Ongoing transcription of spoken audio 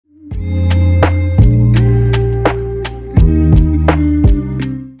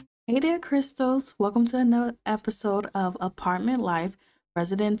Crystals. Welcome to another episode of Apartment Life,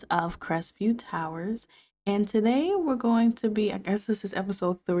 residents of Crestview Towers. And today we're going to be, I guess this is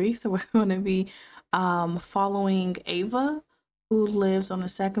episode 3, so we're going to be following Ava, who lives on the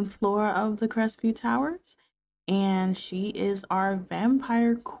second floor of the Crestview Towers. And she is our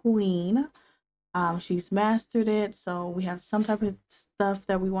vampire queen. She's mastered it, so we have some type of stuff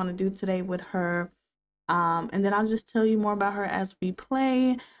that we want to do today with her. And then I'll just tell you more about her as we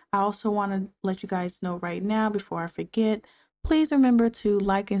play. I also want to let you guys know right now before I forget, please remember to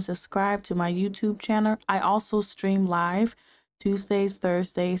like and subscribe to my YouTube channel. I also stream live Tuesdays,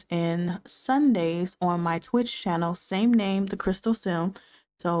 Thursdays, and Sundays on my Twitch channel, same name, The Crystal Sim.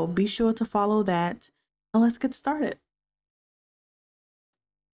 So be sure to follow that. And let's get started.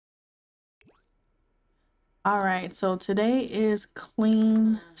 All right, so today is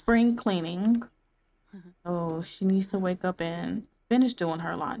spring cleaning. Oh, she needs to wake up and finish doing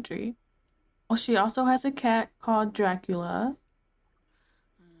her laundry. Oh, she also has a cat called Dracula.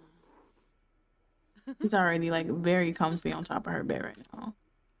 He's already like very comfy on top of her bed right now.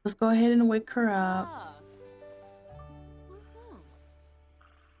 Let's go ahead and wake her up.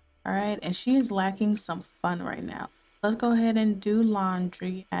 All right, and she is lacking some fun right now. Let's go ahead and do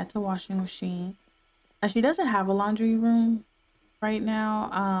laundry, add to washing machine. Now, she doesn't have a laundry room right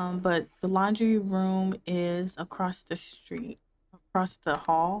now, but the laundry room is across the street, across the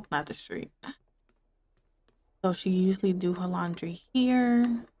hall, not the street. So she usually do her laundry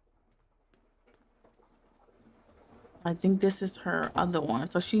here. I think this is her other one.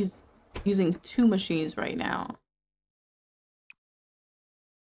 So she's using 2 machines right now.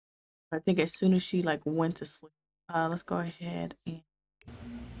 I think as soon as she like went to sleep, let's go ahead and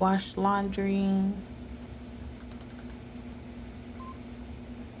wash laundry.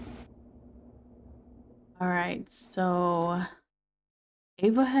 All right, so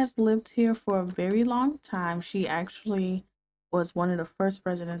Ava has lived here for a very long time. She actually was one of the first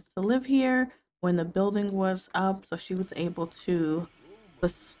residents to live here when the building was up, so she was able to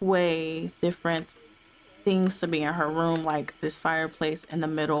persuade different things to be in her room, like this fireplace in the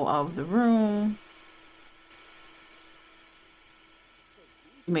middle of the room.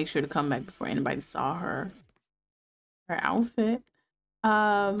 Make sure to come back before anybody saw her outfit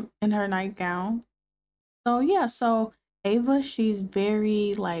in her nightgown. So yeah, so Ava, she's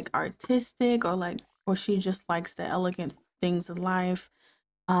very like artistic, or she just likes the elegant things in life.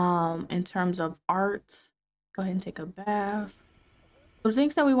 In terms of art, go ahead and take a bath. The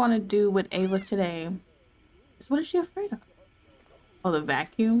things that we want to do with Ava today is, what is she afraid of? Oh, the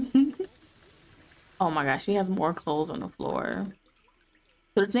vacuum. Oh my gosh, she has more clothes on the floor.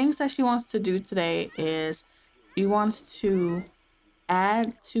 So the things that she wants to do today is she wants to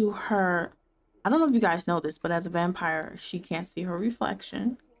add to her, I don't know if you guys know this, but as a vampire, she can't see her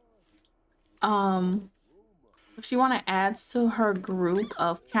reflection. She want to add to her group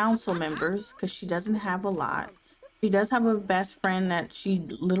of council members because she doesn't have a lot. She does have a best friend that she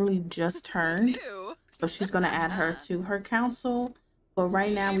literally just turned, so she's gonna add her to her council. But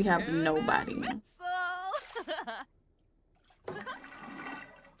right now we have nobody.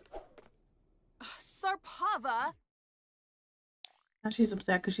 Sarpava. Now she's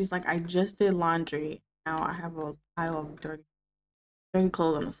upset because she's like, I just did laundry. Now I have a pile of dirty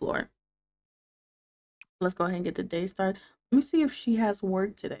clothes on the floor. Let's go ahead and get the day started. Let me see if she has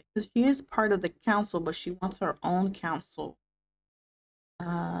work today, because she is part of the council, but she wants her own council.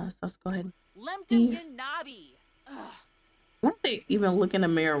 So let's go ahead. Why don't they even look in the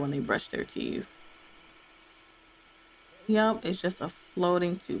mirror when they brush their teeth? Yep, it's just a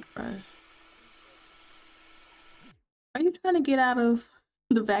floating toothbrush. Are you trying to get out of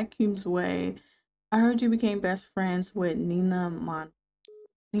the vacuum's way? I heard you became best friends with Nina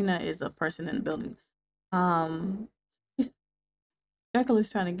Nina is a person in the building.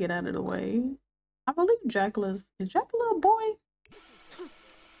 Dracula's trying to get out of the way. I believe is Dracula a boy?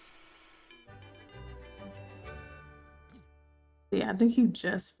 Yeah, I think he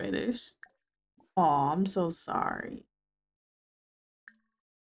just finished. Oh, I'm so sorry.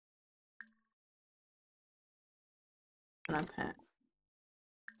 Pat.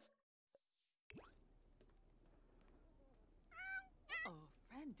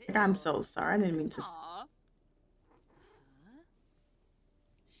 I'm so sorry. I didn't mean to.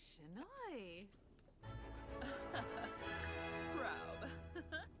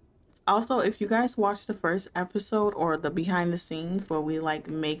 Also, if you guys watched the first episode or the behind the scenes where we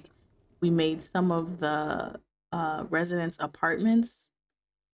made some of the residents' apartments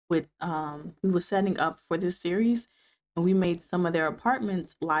with we were setting up for this series, and we made some of their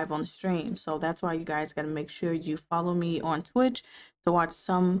apartments live on stream. So that's why you guys got to make sure you follow me on Twitch to watch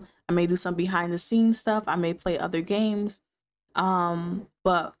some. I may do some behind the scenes stuff. I may play other games.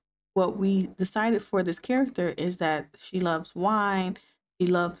 But what we decided for this character is that she loves wine. She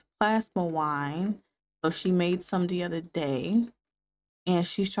loves plasma wine. So she made some the other day, and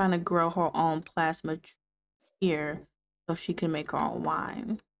she's trying to grow her own plasma here so she can make her own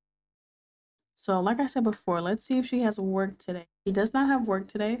wine. So like I said before, let's see if she has work today. She does not have work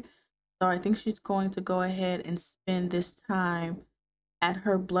today. So I think she's going to go ahead and spend this time at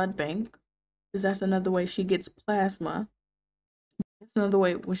her blood bank, because that's another way she gets plasma. It's another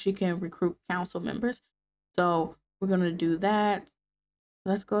way where she can recruit council members. So we're going to do that.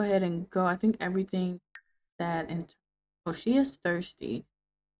 Let's go ahead and go. I think everything that in. Oh, she is thirsty.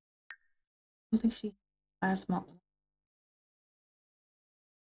 I don't think she has plasma.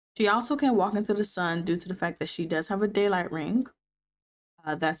 She also can walk into the sun due to the fact that she does have a daylight ring.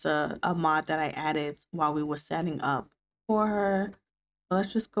 That's a mod that I added while we were setting up for her. So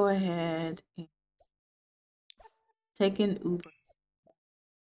let's just go ahead and take an Uber.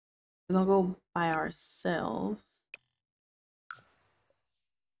 We're gonna go by ourselves.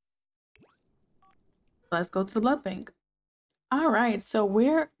 Let's go to the blood bank. All right, so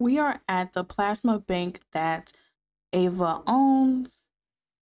we are at the plasma bank that Ava owns.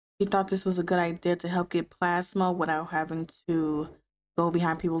 She thought this was a good idea to help get plasma without having to go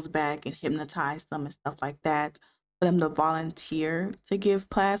behind people's back and hypnotize them and stuff like that, for them to volunteer to give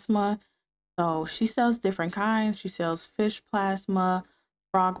plasma. So she sells different kinds. She sells fish plasma,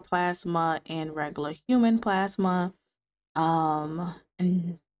 frog plasma, and regular human plasma.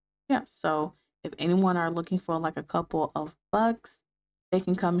 And yeah, so if anyone are looking for like a couple of bucks, they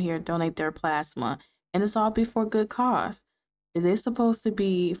can come here, donate their plasma, and it's all before good cause. It is supposed to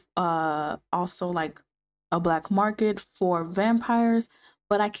be also like a black market for vampires,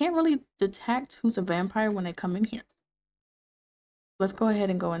 but I can't really detect who's a vampire when they come in here. Let's go ahead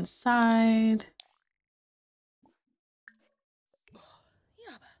and go inside.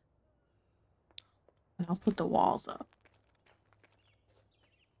 And I'll put the walls up.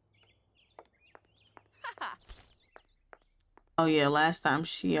 Oh yeah, last time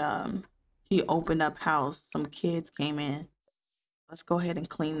she opened up house, some kids came in. Let's go ahead and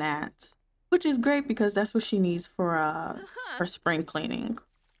clean that, which is great because that's what she needs for her spring cleaning.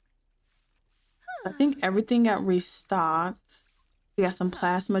 I think everything got restocked. We got some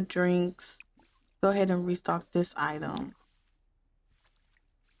plasma drinks. Go ahead and restock this item.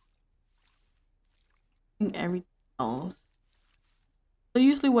 I think everything else. So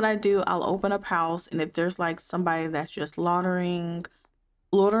usually what I do, I'll open up house, and if there's like somebody that's just loitering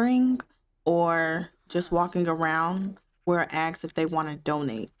or just walking around, we'll ask if they want to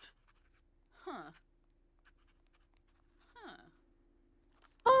donate.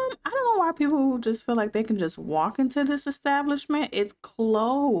 I don't know why people just feel like they can just walk into this establishment. It's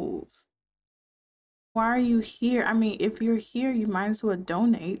closed. Why are you here? I mean, if you're here, you might as well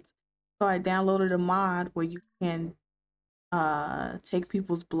donate. So I downloaded a mod where you can take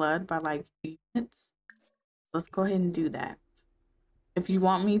people's blood by like units. Let's go ahead and do that. If you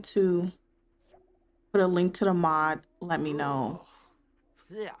want me to put a link to the mod, let me know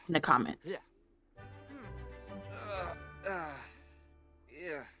in the comments. Yeah.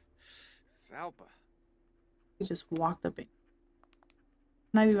 Salpa. You just walked up in.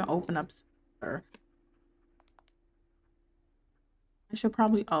 Not even open up, sir. I should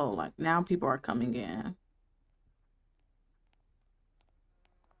probably, oh, like now people are coming in.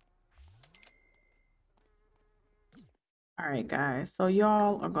 All right, guys. So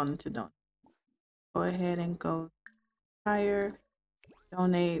y'all are going to donate. Go ahead and go higher,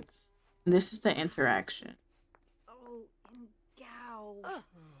 donate. And this is the interaction. Oh, and gow.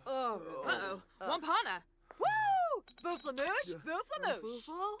 Uh-oh. Wampana. Woo! Booflamoosh! Booflamoosh!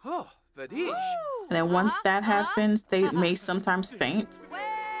 Oh, Vadish. And then once that happens, they may sometimes faint.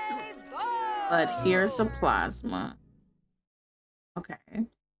 But here's the plasma. Okay.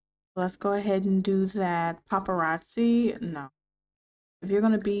 Let's go ahead and do that. Paparazzi? No. If you're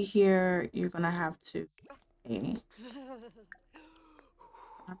going to be here, you're going to have to pay.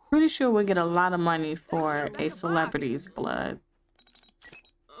 I'm pretty sure we'll get a lot of money for a celebrity's blood.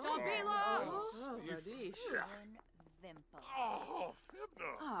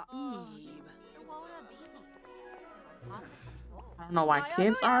 I don't know why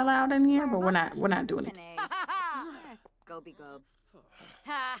kids are allowed in here, but we're not doing it. Goby gob.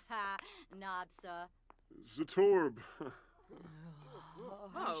 Ha ha. Nobsa. Zatorb.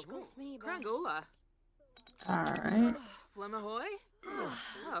 Oh, Krangola. All right. Flemahoy?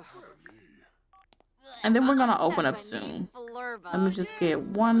 Oh. And then we're gonna open up soon. Let me just get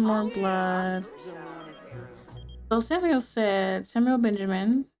one more blood. So Samuel said, Samuel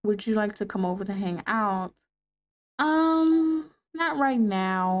Benjamin, would you like to come over to hang out? Not right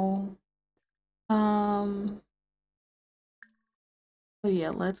now. But yeah,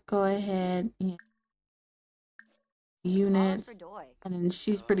 let's go ahead and units. And then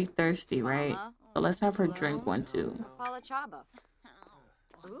she's pretty thirsty, right? So let's have her drink one too. Chaba.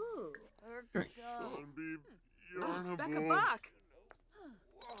 Ooh. Drink. Back a buck.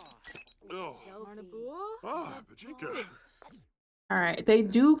 Oh. Ah, Pachinka. All right, they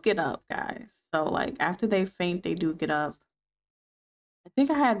do get up, guys. So like after they faint, they do get up. I think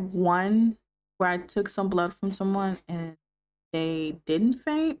I had one where I took some blood from someone and they didn't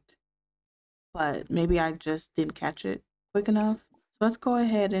faint, but maybe I just didn't catch it quick enough. So let's go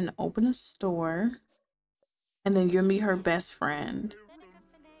ahead and open a store, and then you'll meet her best friend,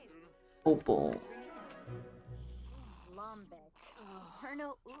 Opal.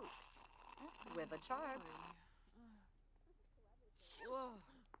 Herno Oops. With a charm.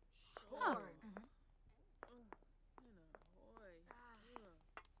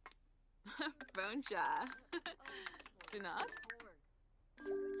 Boncha. Sunat.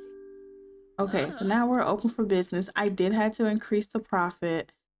 Okay, so now we're open for business. I did have to increase the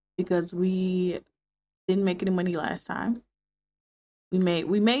profit because we didn't make any money last time. We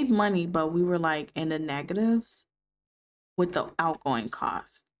made money, but we were like in the negatives with the outgoing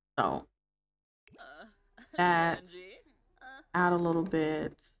cost. So that out a little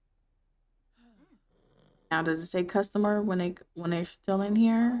bit. Now does it say customer when they're still in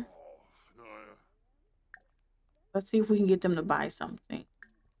here? Let's see if we can get them to buy something.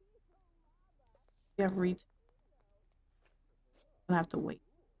 We have retail. Gonna have to wait.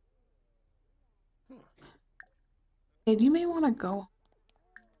 Hey, you may want to go.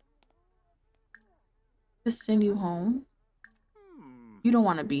 Just send you home. You don't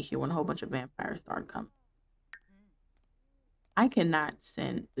want to be here when a whole bunch of vampires start coming. I cannot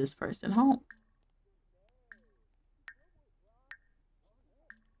send this person home.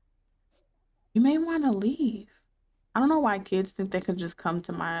 You may want to leave. I don't know why kids think they could just come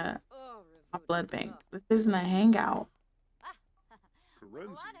to my blood bank. This isn't a hangout.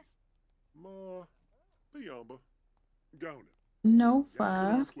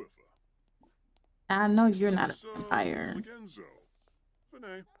 Nova. I know you're not a vampire.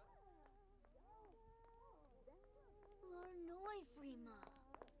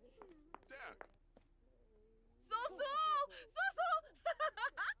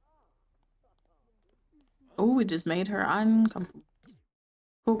 Oh, we just made her uncomfortable.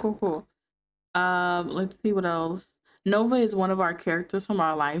 Cool. Let's see what else. Nova is one of our characters from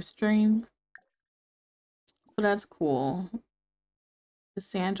our live stream. So that's cool.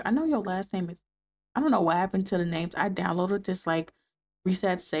 Cassandra, I know your last name is, I don't know what happened to the names. I downloaded this like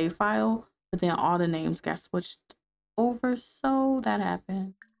reset save file, but then all the names got switched over, so that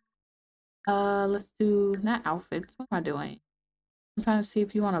happened. Let's do not outfits. What am I doing? I'm trying to see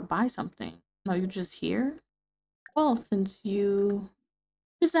if you want to buy something. No, you're just here. Well, since you,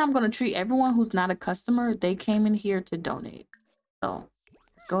 this time I'm gonna treat everyone who's not a customer. They came in here to donate. So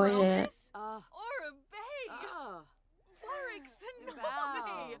go ahead.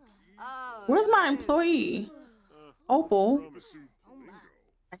 Where's my employee? Opal.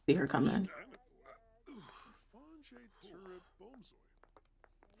 I see her coming.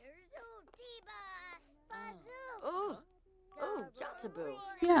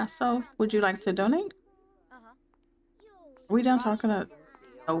 Yeah, so would you like to donate? Are we done talking to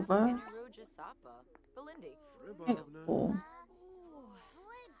Nova? Hey, Opal.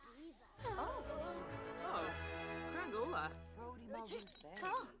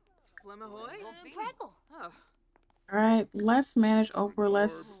 Alright, let's manage Oprah.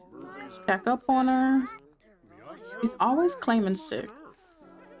 Let's check up on her. She's always claiming sick.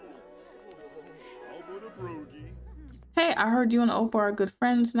 Hey, I heard you and Oprah are good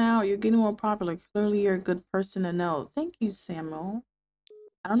friends now. You're getting more popular. Clearly, you're a good person to know. Thank you, Samuel.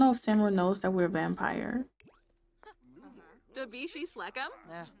 I don't know if Samuel knows that we're a vampire. I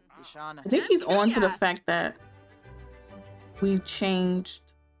think he's on to the fact that we changed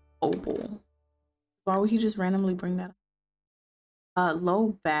Opal. Why would he just randomly bring that up?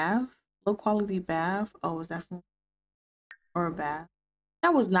 Low quality bath. Oh, is that from or a bath?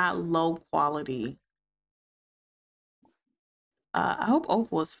 That was not low quality. I hope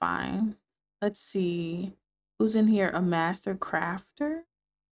Opal is fine. Let's see. Who's in here? A master crafter?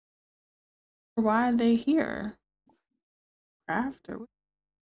 Why are they here? Crafter.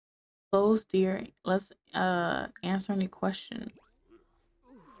 Close dear. Let's answer any questions.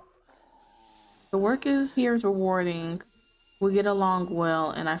 The work is here is rewarding. We get along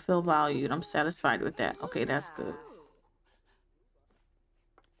well and I feel valued. I'm satisfied with that. Okay, that's good.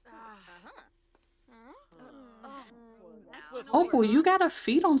 Opal, you gotta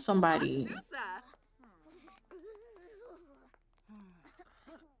feed on somebody.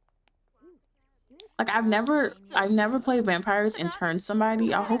 Like I've never played vampires and turned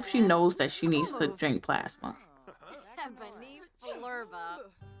somebody. I hope she knows that she needs to drink plasma.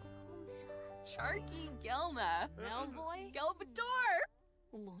 Charky Gelna. Melboy. Gelbador.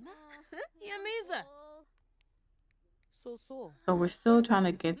 Luna. Yamiza. So. So we're still trying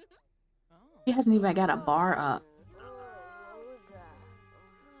to get. She hasn't even got a bar up.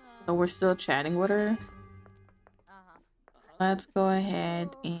 So we're still chatting with her. Let's go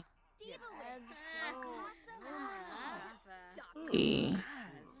ahead and see.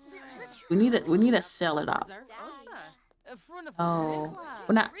 We need to sell it off. Oh,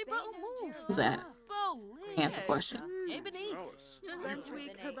 we're not. Who's that? Answer the question.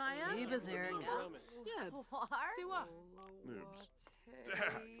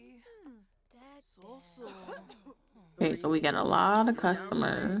 Okay, so we got a lot of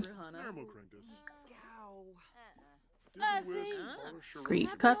customers.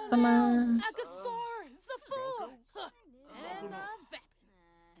 Greet customers.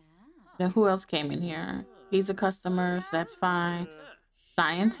 Now who else came in here? He's a customer, so that's fine.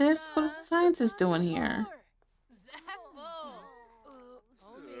 Scientist? What is the scientist doing here?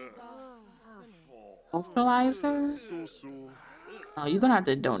 Socializer? Oh, you're gonna have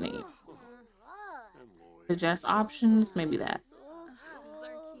to donate. Suggest options, maybe that.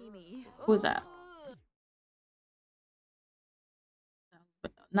 Who's that?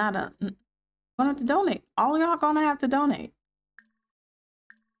 Not a. Gonna have to donate. All y'all gonna have to donate.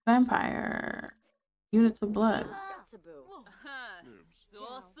 Vampire. Units of blood.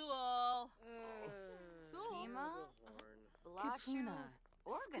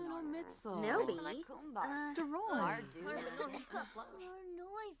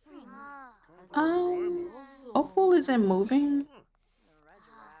 Opal isn't moving.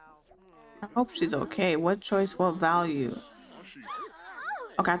 I hope she's okay. What choice, what value?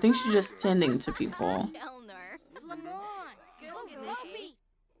 Okay, I think she's just tending to people.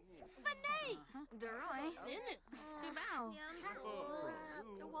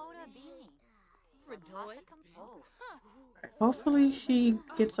 Hopefully she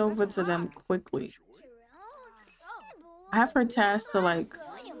gets over to them quickly. I have her tasked to like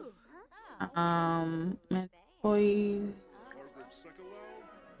employee.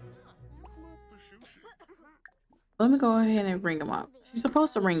 Let me go ahead and ring them up. She's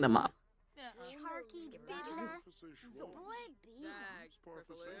supposed to ring them up.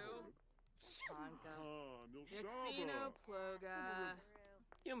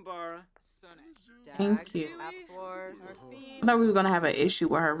 Thank you. I thought we were gonna have an issue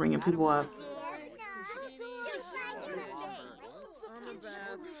with her ringing people up.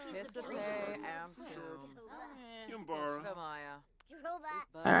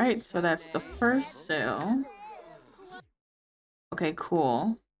 All right, so that's the first sale. Okay,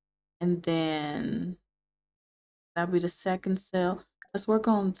 cool. And then that'll be the second sale. Let's work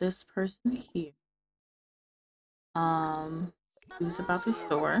on this person here. Who's about the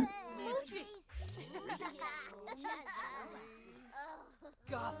store?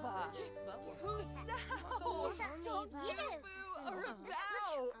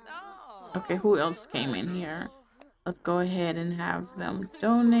 Okay, who else came in here? Let's go ahead and have them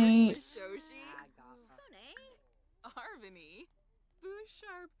donate.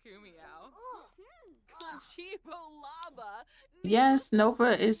 Yes,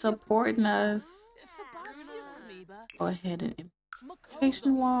 Nova is supporting us. Go ahead and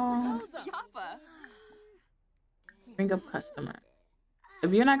invitation wall. Bring up customer.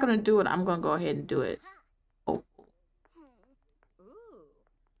 If you're not gonna do it, I'm gonna go ahead and do it. Oh.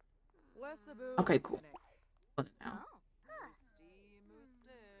 Okay, cool.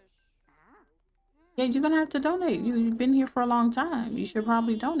 Yeah, you're gonna have to donate. You've been here for a long time. You should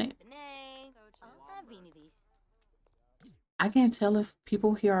probably donate. I can't tell if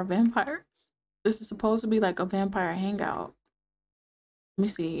people here are vampires. This is supposed to be like a vampire hangout. Let me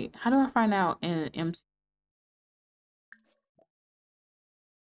see. How do I find out in MC?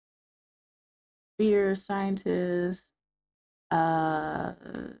 Fear, scientists,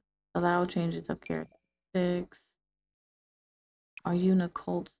 allow changes of characteristics. Are you in a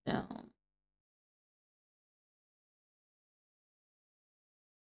cult cell?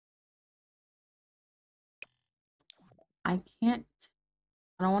 I can't.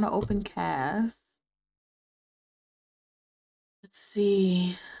 I don't want to open cast. Let's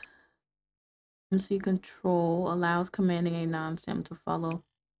see. MC control allows commanding a non-sim to follow.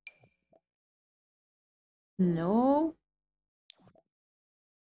 No.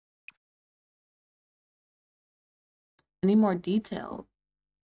 Any more details?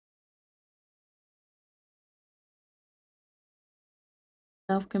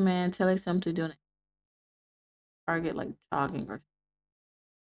 Self-command, tell a sim to do an target like jogging or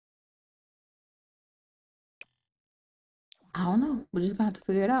I don't know. We're just gonna have to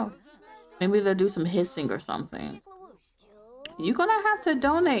figure it out. Maybe they'll do some hissing or something. You're gonna have to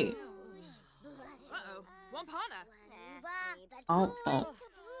donate. Uh-oh. Wampana. Oh,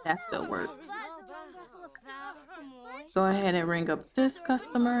 that still works. Go ahead and ring up this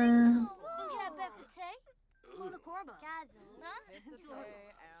customer.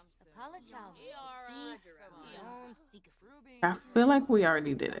 I feel like we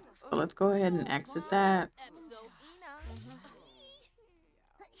already did it. So let's go ahead and exit that.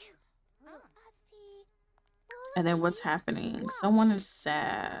 And then what's happening? Someone is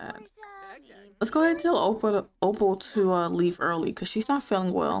sad. Let's go ahead and tell Opal to leave early because she's not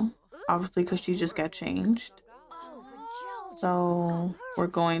feeling well. Obviously, because she just got changed. So we're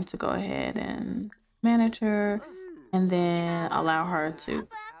going to go ahead and manage her and then allow her to...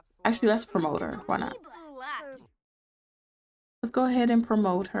 Actually, let's promote her. Why not? Let's go ahead and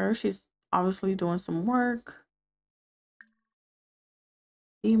promote her. She's obviously doing some work.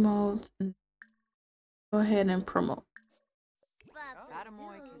 Emote. Go ahead and promote.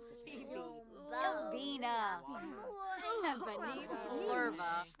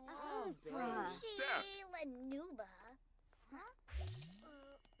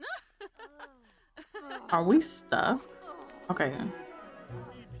 Are we stuck? Okay.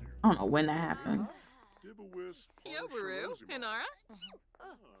 I don't know when that happened. Yobaru, Hinara.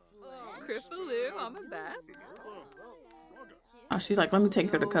 Kriffaloo, I'm a bat. Oh, she's like, let me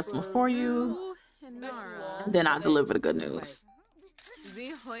take care of the customer for you. Hinara. Then I'll deliver the good news.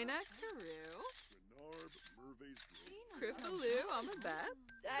 Zihoina Karu. Kriffaloo, I'm a bat.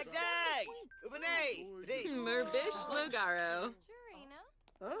 Dag! Ubanay! Murbish Logaro.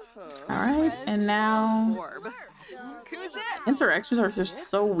 All right, and now Orb. Kuzit. interactions are just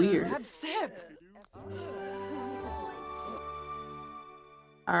so weird.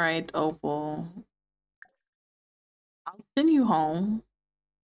 All right, Opal. I'll send you home,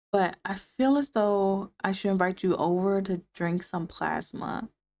 but I feel as though I should invite you over to drink some plasma.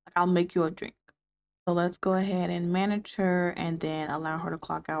 Like I'll make you a drink. So let's go ahead and manage her and then allow her to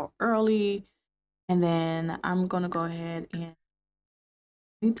clock out early. And then I'm gonna go ahead and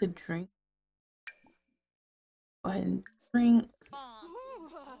need to drink. Go ahead and drink.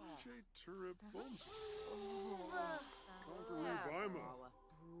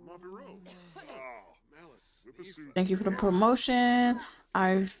 Thank you for the promotion.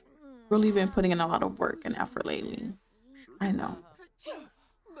 I've really been putting in a lot of work and effort lately. I know.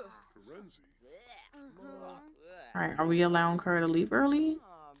 All right, are we allowing her to leave early?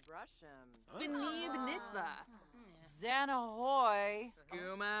 Benib Nitva. Xanahoy.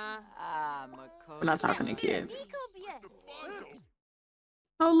 Skooma. We're not talking to kids.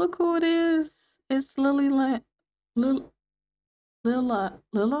 Oh, look who it is. It's Lily. Lila?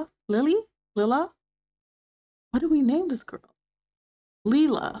 What do we name this girl?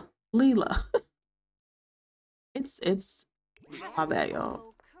 Leela. It's my bad,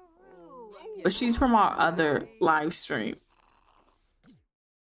 y'all. But she's from our other live stream.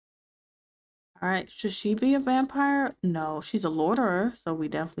 All right, should she be a vampire? No, she's a loiterer, so we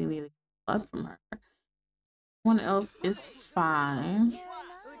definitely need blood from her. One else is fine.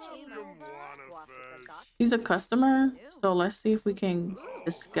 She's a customer, so let's see if we can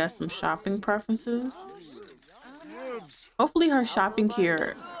discuss some shopping preferences. Hopefully her shopping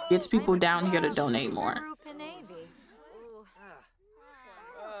here gets people down here to donate more.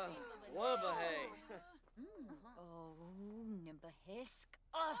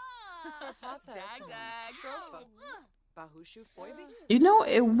 You know,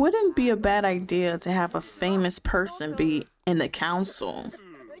 it wouldn't be a bad idea to have a famous person be in the council.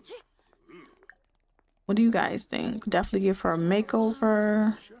 What do you guys think? Definitely give her a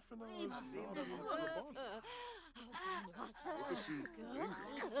makeover.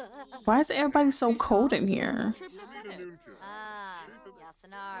 Why is everybody so cold in here?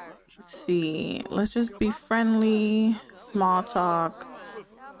 Let's see. Let's just be friendly. Small talk.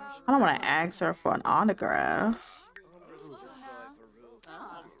 I don't want to ask her for an autograph.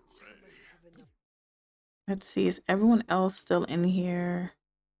 Let's see. Is everyone else still in here?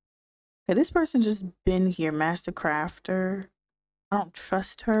 Okay, this person just been here. Master crafter. I don't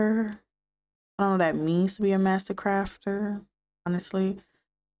trust her. I don't know what that means to be a master crafter, honestly.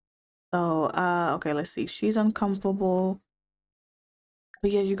 So, okay, let's see. She's uncomfortable.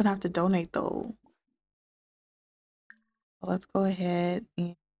 But yeah, you're gonna have to donate though. So let's go ahead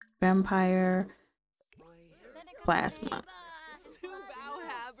and vampire plasma. Subao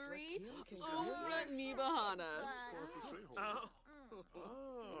Habri. Ofra Nibahana.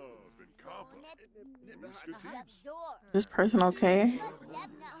 This person okay?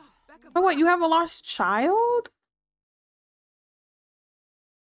 Oh wait, you have a lost child?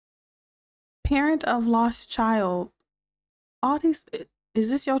 Parent of lost child. All these, is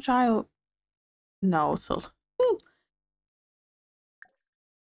this your child? No, so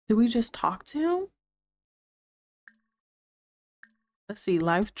did we just talk to him? Let's see,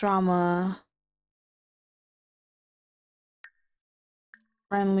 life drama.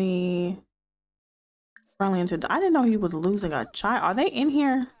 Friendly into, I didn't know he was losing a child. Are they in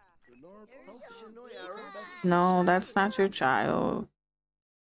here? No, that's not your child.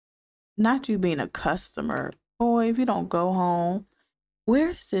 Not you being a customer. Boy, if you don't go home,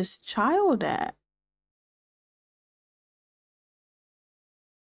 where's this child at?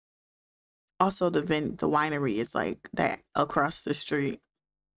 Also, the winery is like that across the street.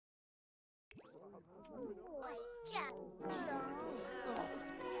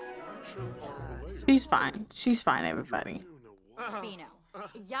 She's fine. She's fine, everybody. Spino.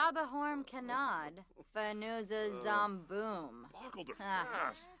 Yabahorm Kanad. Fanuza Zamboom.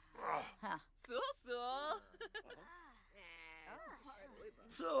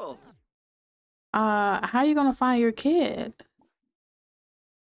 So. How you gonna find your kid?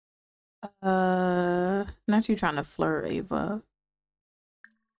 Not you trying to flirt, Ava.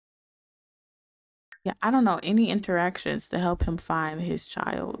 Yeah, I don't know any interactions to help him find his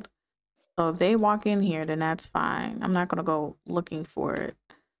child. So if they walk in here, then that's fine. I'm not gonna go looking for it.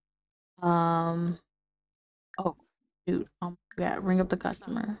 Oh, dude. Yeah, ring up the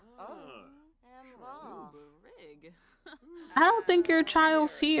customer. I don't think your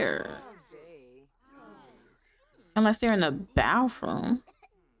child's here. Unless they're in the bathroom.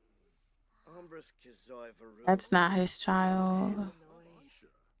 That's not his child.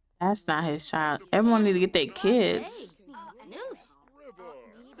 That's not his child. Everyone needs to get their kids.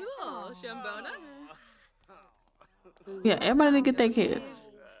 Yeah, everybody need to get their kids.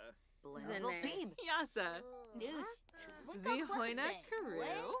 Yasa. Zihoina Karu.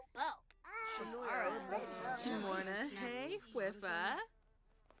 Morna Hey Whiffa.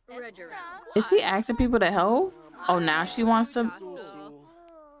 Is he asking people to help? Oh, now she wants to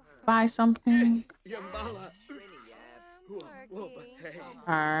buy something.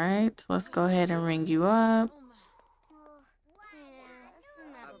 All right, let's go ahead and ring you up.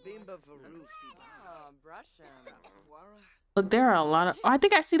 Look, there are a lot of. Oh, I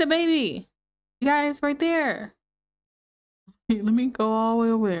think I see the baby. You guys, right there. Let me go all the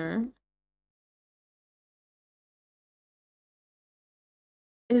way over there.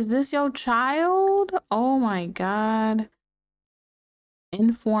 Is this your child? Oh my God.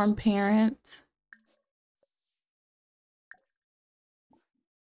 Informed parent.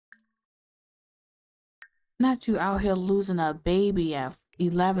 Not you out here losing a baby at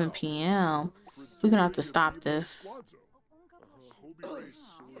 11 p.m. We're gonna have to stop this.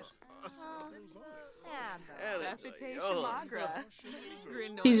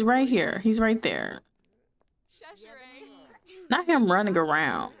 He's right here. He's right there. Not him running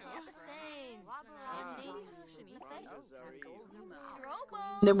around.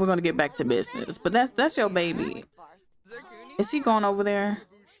 Then we're gonna get back to business. But that's your baby. Is he going over there?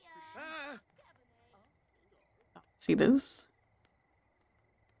 See this?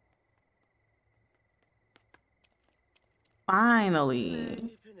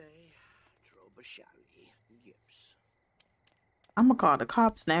 Finally. I'm gonna call the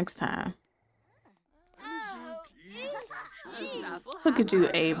cops next time. Look at you,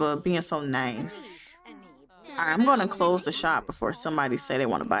 Ava, being so nice. All right, I'm gonna close the shop before somebody say they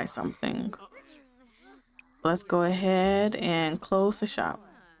want to buy something. Let's go ahead and close the shop.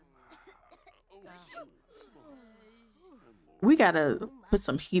 We gotta put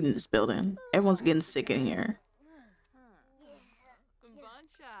some heat in this building. Everyone's getting sick in here.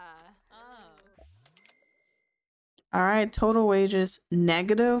 All right, total wages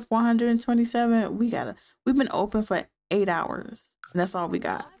negative 127. We've been open for 8 hours, and that's all we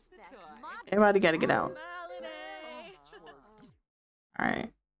got. Everybody gotta get out. All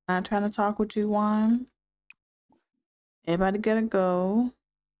right, I'm trying to talk with you, Juan. Everybody gotta go.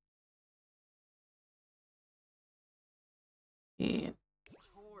 Yeah.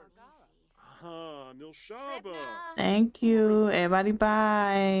 Thank you. Everybody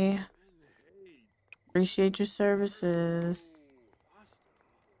bye. Appreciate your services.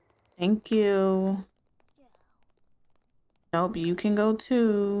 Thank you. Nope, you can go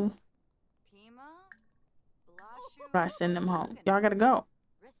too. I send them home. Y'all gotta go.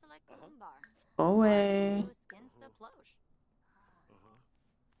 Go away.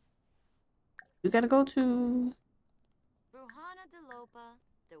 You gotta go too.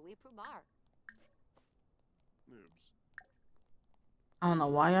 I don't know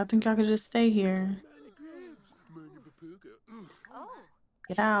why y'all think y'all could just stay here.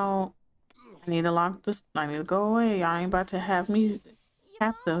 Get out. I need to lock this. I need to go away. Y'all ain't about to have me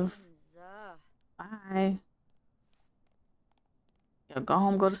captive. Bye. Yeah, go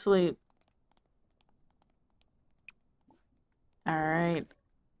home, go to sleep. Alright.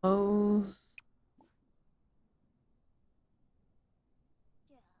 Close.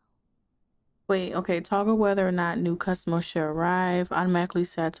 Wait, okay. Toggle whether or not new customers should arrive. Automatically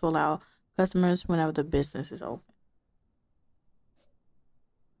set to allow customers whenever the business is open.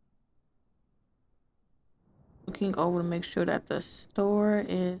 Looking over to make sure that the store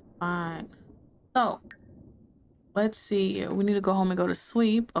is fine. So, let's see. We need to go home and go to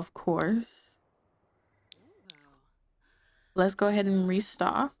sleep, of course. Let's go ahead and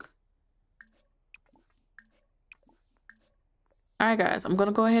restock. Alright guys, I'm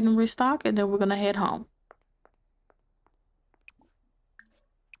gonna go ahead and restock and then we're gonna head home.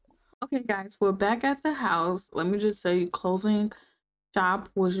 Okay guys, we're back at the house. Let me just say, closing shop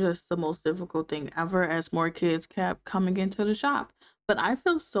was just the most difficult thing ever as more kids kept coming into the shop. But I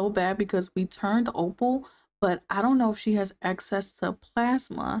feel so bad because we turned Opal, but I don't know if she has access to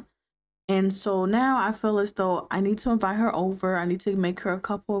plasma. And so now I feel as though I need to invite her over. I need to make her a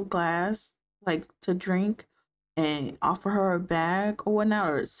couple of glass, like to drink, and offer her a bag or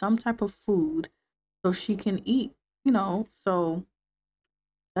whatnot, or some type of food so she can eat, you know. So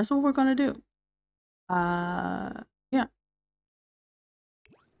that's what we're gonna do. Yeah.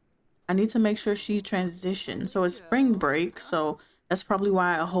 I need to make sure she transitions. So it's spring break, so that's probably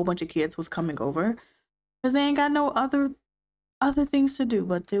why a whole bunch of kids was coming over. Because they ain't got no other things to do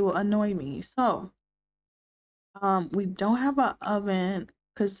but to annoy me. So we don't have an oven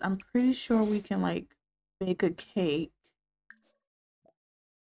because I'm pretty sure we can like bake a cake.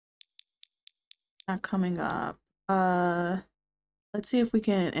 Not coming up. Let's see if we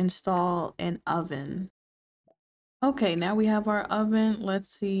can install an oven. Okay, now we have our oven. Let's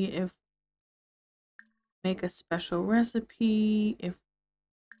see if make a special recipe, if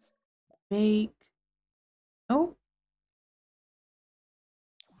bake. Oh,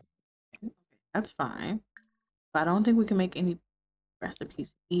 okay, that's fine. But I don't think we can make any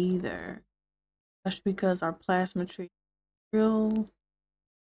recipes either. Especially because our plasma tree is real.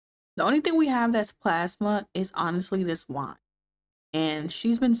 The only thing we have that's plasma is honestly this wine. And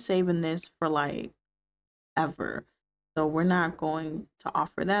she's been saving this for like ever. So we're not going to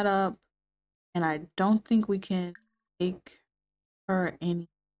offer that up. And I don't think we can take her any.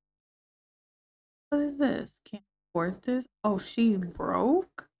 What is this? Can't afford this. Oh, she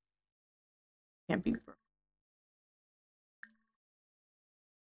broke? Can't be broke.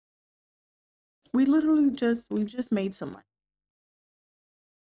 We just made some money.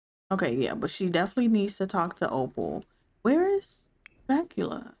 Okay, yeah, but she definitely needs to talk to Opal. Where is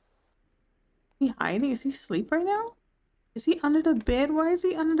Dracula? Is he hiding? Is he asleep right now? Is he under the bed? Why is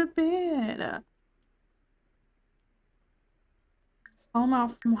he under the bed? Call him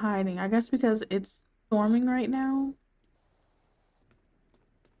out from hiding. I guess because it's storming right now.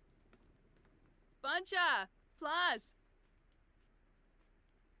 Buncha! Plus!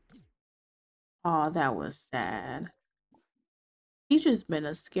 Oh, that was sad. He's just been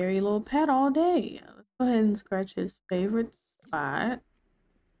a scary little pet all day. Let's go ahead and scratch his favorite spot.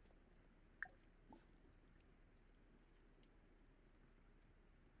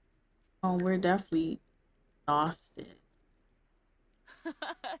 Oh, we're definitely exhausted.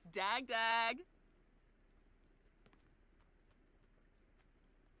 Dag dag!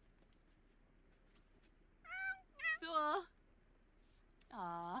 So,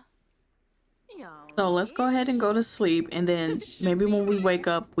 So let's go ahead and go to sleep, and then maybe when we wake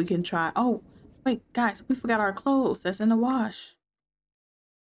up, we can try. Oh, wait, guys, we forgot our clothes. That's in the wash.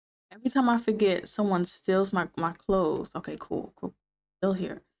 Every time I forget, someone steals my clothes. Okay, cool. Still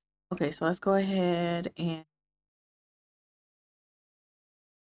here. Okay, so let's go ahead and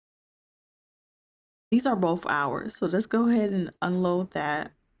these are both ours. So let's go ahead and unload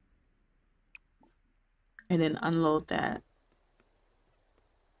that. And then unload that.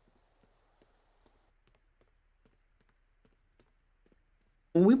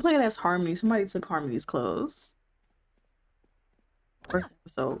 When we played as Harmony, somebody took Harmony's clothes. First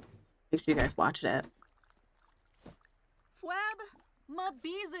episode. Make sure you guys watch that. Fwab,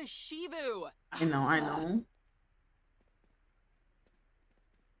 Mabiza Shivu. I know.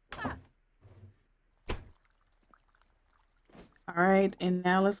 All right, and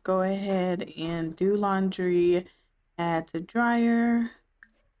now let's go ahead and do laundry, add to dryer.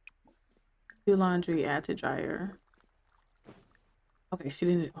 Do laundry, add to dryer. Okay, she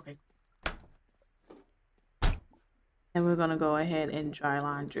didn't, okay. And we're gonna go ahead and dry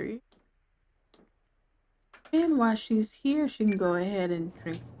laundry. And while she's here, she can go ahead and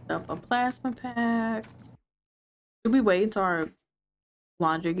drink up a plasma pack. Should we wait until our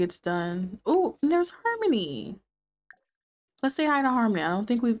laundry gets done? Oh, and there's Harmony. Let's say hi to Harmony. I don't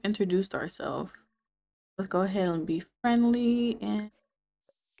think we've introduced ourselves. Let's go ahead and be friendly and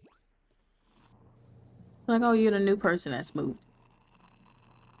like, oh, you're the new person that's moved.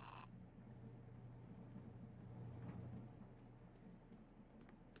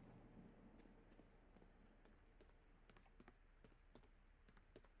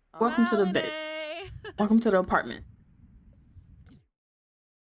 Welcome to the bed. Welcome to the apartment.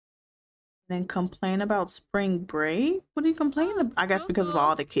 Then complain about spring break? What are you complaining about? I guess because of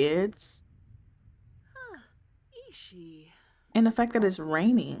all the kids. Ishi. And the fact that it's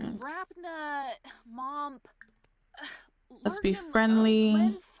raining. Rapna, Momp. Let's be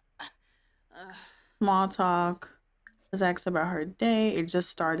friendly. Small talk. Let's ask about her day. It just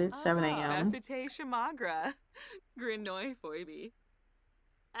started 7 a.m. Reputation Magra. Grinoi Foibi.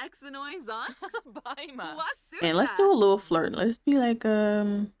 Exanoi Zons. Baima. And let's do a little flirt. Let's be like,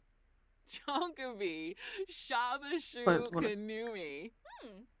 Chonkavi. Shabashu What- Kanumi.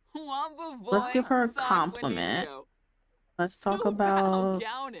 Wamba Voy. let's give her a compliment. Let's talk about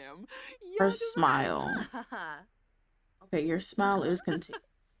her smile. Okay, your smile is contagious.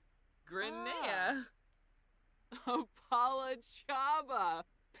 Grenea. Apala Chaba.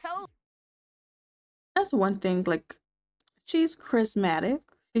 That's one thing, like, she's charismatic.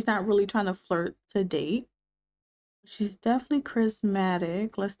 She's not really trying to flirt to date. She's definitely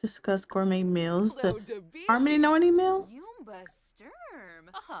charismatic. Let's discuss gourmet meals. Harmony know any meal? Yumba Sturm.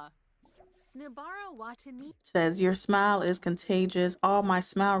 Snibara Watani. Says, your smile is contagious. Oh, my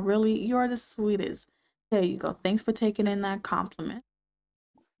smile, really? You're the sweetest. There you go. Thanks for taking in that compliment.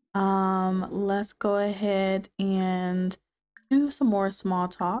 Let's go ahead and do some more small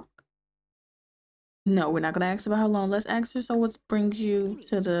talk. No, we're not gonna ask about how long. Let's ask her, so what brings you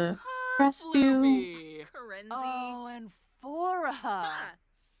to the Crestview? Oh, and Fora.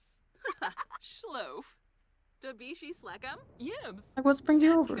 Shlof. Dabishi Slekam. Yibs. Like, what's bring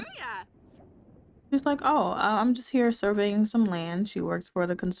you over? Kuya. She's like, oh, I'm just here surveying some land. She works for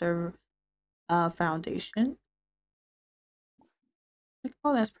the Conserve Foundation. Like,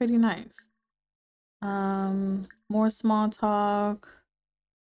 oh, that's pretty nice. More small talk.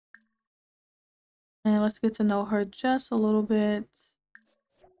 And let's get to know her just a little bit.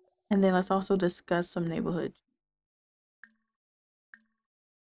 And then let's also discuss some neighborhood.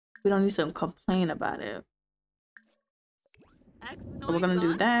 We don't need to complain about it. So we're gonna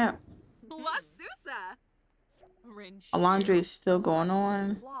do that. Our laundry is still going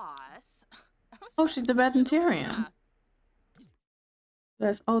on. Oh, she's the veterinarian.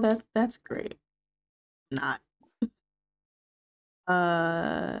 That's great. Not.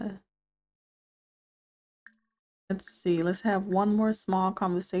 Let's see. Let's have one more small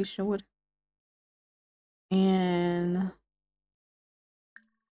conversation with her. And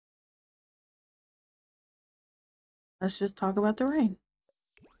let's just talk about the rain.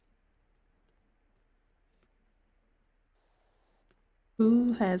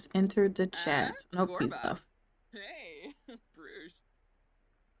 Who has entered the chat? Nope, he's left. Hey, Bruges.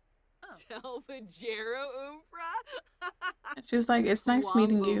 Telvajero Umpra. She was like, it's nice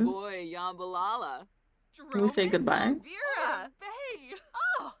meeting you. Boy, Yambalala. Can we say goodbye?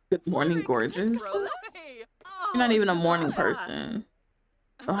 Good morning, gorgeous. You're not even a morning person.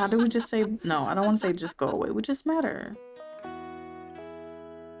 So how do we just say, no, I don't want to say just go away. We just met her.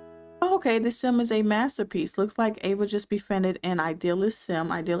 Oh, okay, this sim is a masterpiece. Looks like Ava just befriended an idealist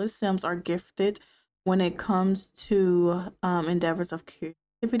sim. Idealist sims are gifted when it comes to endeavors of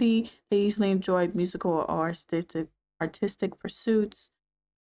creativity. They usually enjoy musical or artistic pursuits,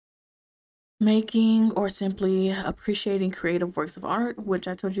 making or simply appreciating creative works of art, which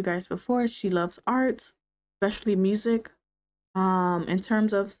I told you guys before. She loves art, especially music. In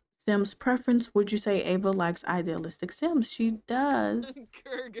terms of Sims preference, would you say Ava likes idealistic Sims? She does.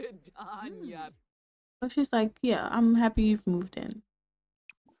 So she's like, yeah, I'm happy you've moved in.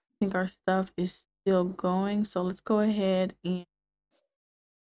 I think our stuff is still going, so let's go ahead and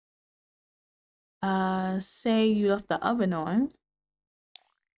say you left the oven on.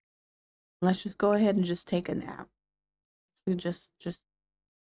 Let's just go ahead and just take a nap. We just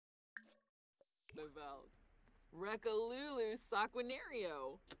Recalulu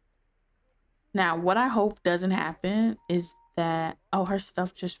Saquinario. now what I hope doesn't happen is that oh her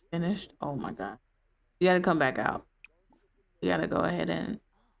stuff just finished. Oh my god. You gotta come back out. You gotta go ahead and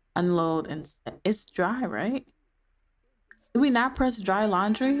unload and it's dry, right? Did we not press dry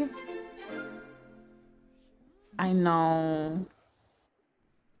laundry? I know.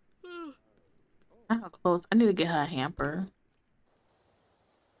 Not her clothes. I need to get her a hamper.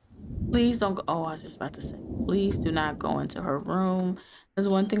 Please don't go. Oh, I was just about to say. Please do not go into her room. There's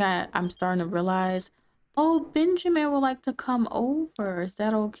one thing I'm starting to realize. Oh, Benjamin would like to come over. Is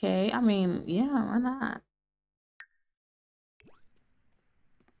that okay? I mean, yeah, why not?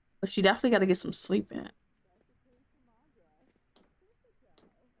 But she definitely got to get some sleep in.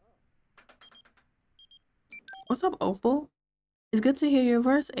 What's up, Opal? It's good to hear your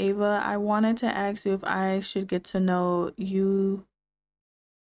voice, Ava. I wanted to ask you if I should get to know you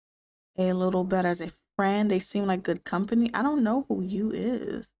a little better as a friend. They seem like good company. I don't know who you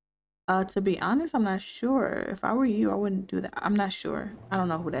is. To be honest, I'm not sure. If I were you, I wouldn't do that. I'm not sure. I don't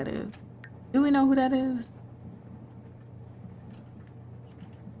know who that is. Do we know who that is?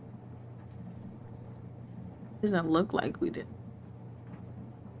 Doesn't look like we did.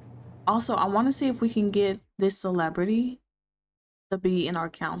 Also, I want to see if we can get this celebrity to be in our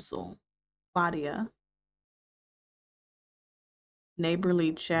council. Claudia.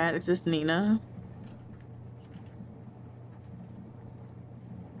 Neighborly chat. Is this Nina?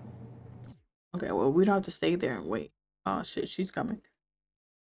 Okay, well, we don't have to stay there and wait. Oh shit, she's coming.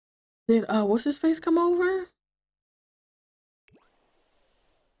 Did what's his face come over?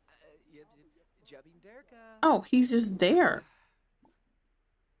 Oh, he's just there.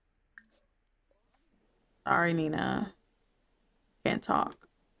 Sorry, Nina. Can't talk.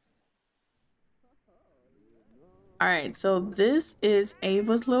 Alright, so this is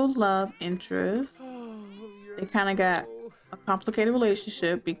Ava's little love interest. They kind of got a complicated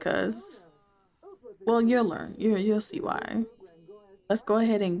relationship because, well, you'll learn. You'll see why. Let's go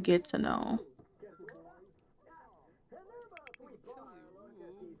ahead and get to know.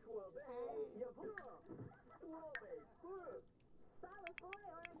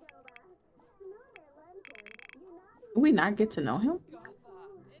 Do we not get to know him?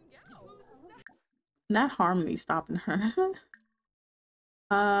 Not Harmony stopping her.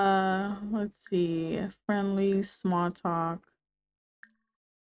 Let's see. Friendly, small talk.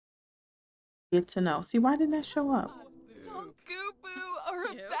 Get to know. See, why didn't that show up?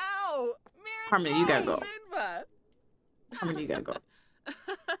 Harmony, you gotta go. Harmony, you gotta go.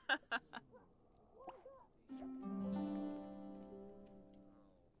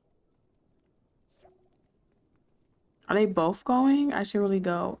 Are they both going? I should really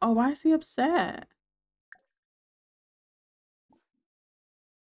go. Oh, why is he upset?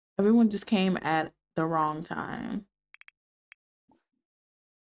 Everyone just came at the wrong time.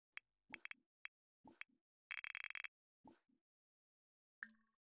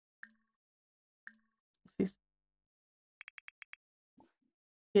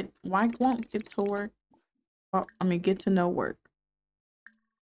 Why won't get to work? Well, I mean, get to know work.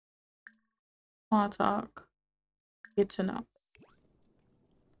 Small talk. Get to know.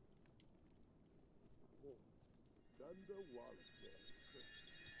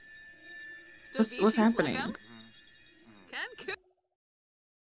 What's happening?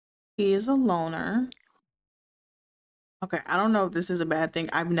 He is a loner. Okay, I don't know if this is a bad thing.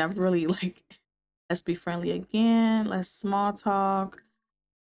 I've never really like, let's be friendly again. Let's small talk.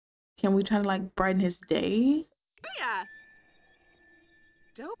 Can we try to like brighten his day? Yeah.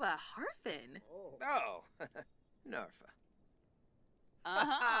 Doba Harfin. Oh, Narfa.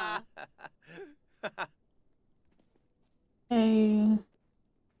 Uh-huh. Hey.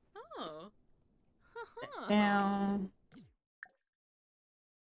 Oh. Down.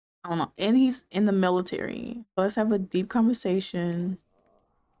 I don't know. And he's in the military. So let's have a deep conversation.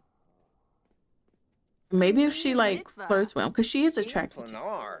 Maybe if she like flirts with him, because she is attracted to him.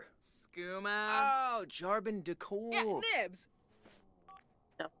 Skooma. Oh, Jarbin Decor. Yeah, Nibs.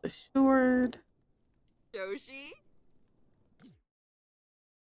 Self-assured. Doshi.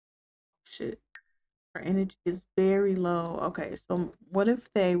 Shit. Her energy is very low. Okay, so what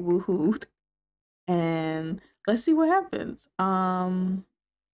if they woohooed? And let's see what happens.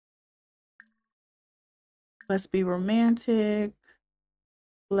 Let's be romantic.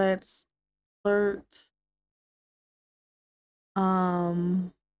 Let's flirt.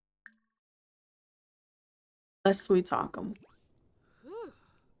 Let's sweet talk him.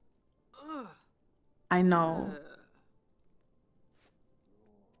 I know.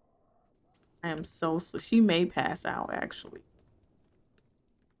 I am so she may pass out actually.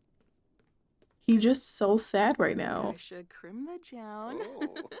 He's just so sad right now. Kasha Krimba Jown.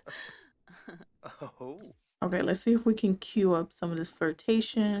 Oh. Oh. Okay, let's see if we can queue up some of this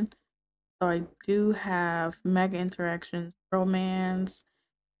flirtation. So I do have mega interactions, romance,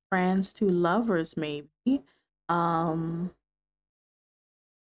 friends to lovers, maybe.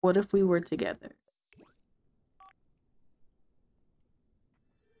 What if we were together?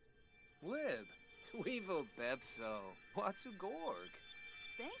 Wib. Tweevo Bepso. Watsu Gorg.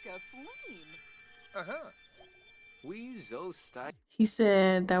 Thank a flame. Uh-huh. We zo sty. He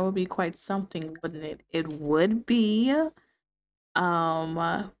said that would be quite something, wouldn't it? It would be.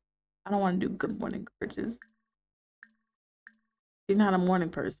 I don't want to do good morning gorgeous. She's not a morning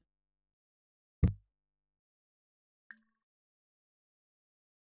person.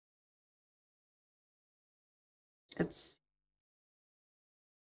 It's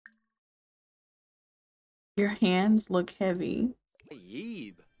your hands look heavy.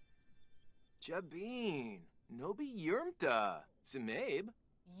 Yeeb. Jabeen. Nobi Yermta. Simabe.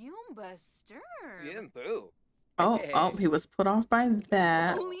 Yumba Sturm. Yimbu. Oh, he was put off by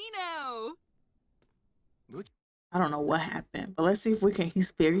that. Lino. I don't know what happened, but let's see if we can.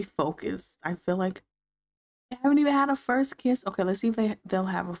 He's very focused. I feel like they haven't even had a first kiss. Okay, let's see if they'll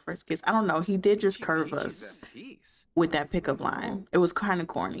have a first kiss. I don't know. He did just curve us with that pickup line. It was kind of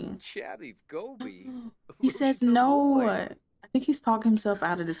corny. Chabby Gobi. He says no. I think he's talking himself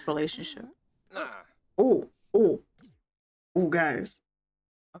out of this relationship. Oh, guys.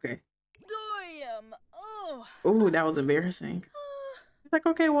 Okay. Doyam. Oh. Oh, that was embarrassing. He's like,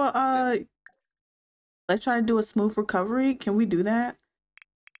 okay, well, let's try to do a smooth recovery. Can we do that?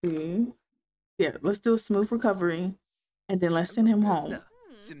 Yeah, let's do a smooth recovery, and then let's send him home.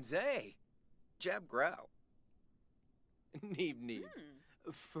 Simzay. Jab Grow. Neeb.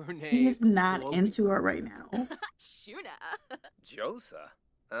 He is not into her right now. Shuna. Josa.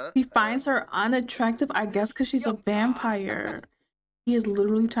 He finds her unattractive, I guess, because she's a vampire. He is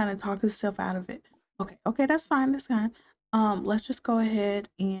literally trying to talk himself out of it. Okay, that's fine. That's fine. Let's just go ahead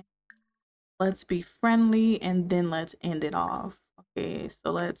and let's be friendly, and then let's end it off. Okay,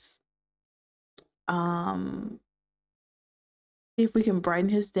 so let's see if we can brighten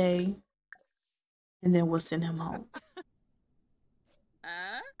his day, and then we'll send him home.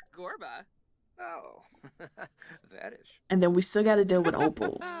 Gorba. Oh. That is. And then we still got to deal with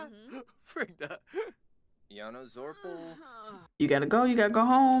Opal. Frigda. Yano Zorpal. You gotta go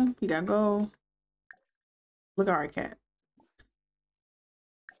home. You gotta go. Look at our cat.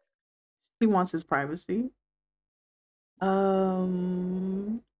 He wants his privacy.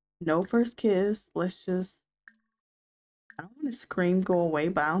 No first kiss. Let's just, I don't want to scream go away,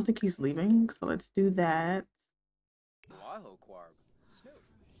 but I don't think he's leaving. So let's do that.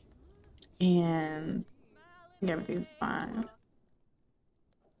 And I think everything's fine.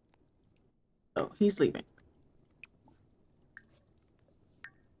 So he's leaving.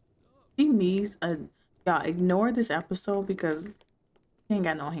 He needs a, y'all ignore this episode because he ain't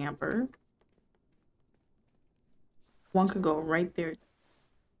got no hamper. One could go right there.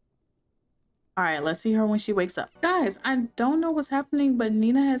 All right, let's see her when she wakes up. Guys, I don't know what's happening, but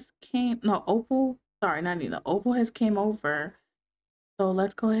Opal, sorry, not Nina. Opal has came over. So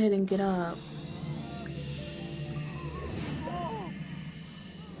let's go ahead and get up.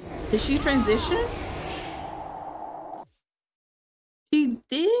 Did she transition? She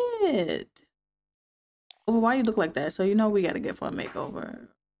did. Well, why you look like that? So you know we gotta get for a makeover.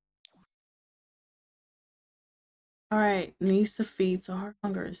 All right, needs to feed, so her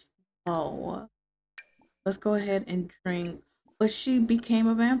hunger is low. Let's go ahead and drink. But she became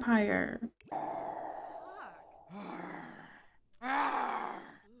a vampire.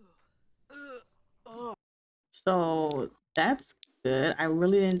 So that's good. I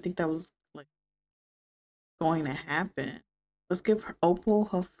really didn't think that was like going to happen. Let's give her Opal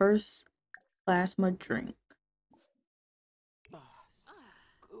her first plasma drink.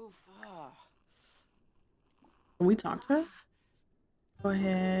 Can we talk to her? Go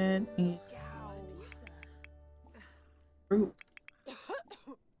ahead and group.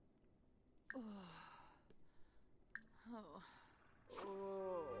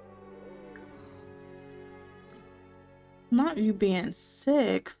 Not you being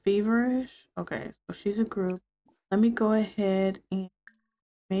sick, feverish. Okay, so she's a group. Let me go ahead and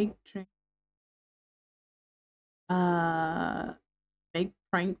make drink. Make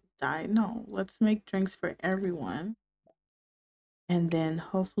prank die. No, let's make drinks for everyone. And then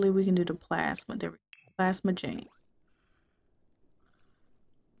hopefully we can do the plasma. There we go. Plasma Jane.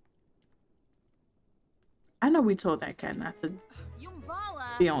 I know we told that cat not to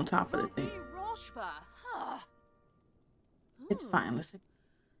be on top of the thing. Oshpa. It's fine. Let's see.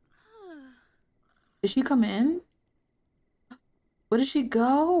 Did she come in? Where did she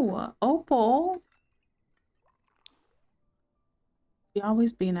go? Opal. She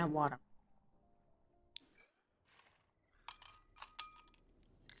always be in that water.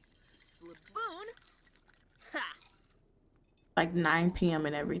 Slaboon. Ha. Like 9 p.m.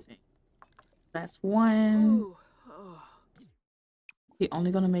 and everything. That's one. Ooh. Oh. He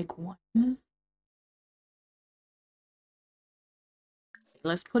only gonna make one.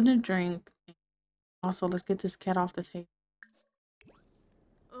 Let's put in a drink. Also, let's get this cat off the table.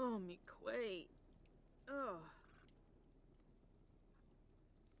 Oh, me quait. Oh.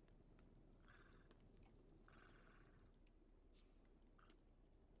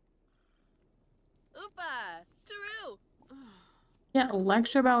 Oopa! True! Yeah, a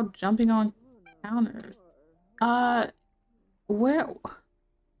lecture about jumping on counters. Where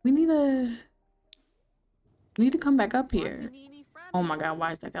we need to come back up here. Oh my god,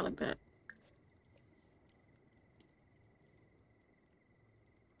 why is that guy like that?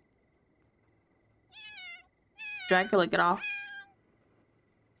 Dracula, get off.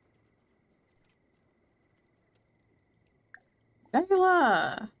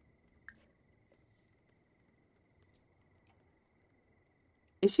 Dracula.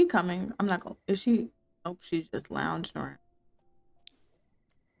 Is she coming? I'm not gonna. Is she? Oh, she's just lounging around.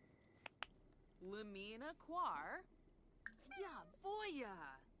 Lamina Quar? Yeah, boya!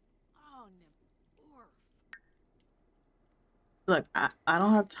 Oh, Nimborf. Look, I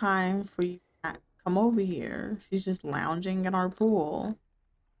don't have time for you to come over here. She's just lounging in our pool.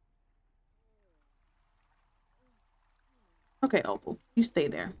 Okay, Opal, you stay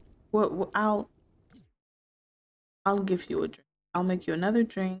there. What I'll give you a drink. I'll make you another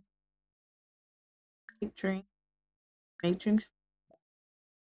drink. Make drinks.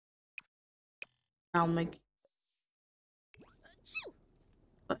 I'll make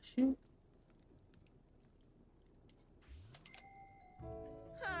bless you.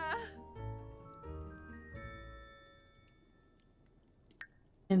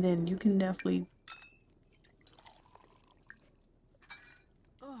 And then you can definitely.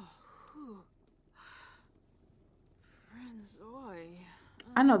 Oh, whew. Friendzoy.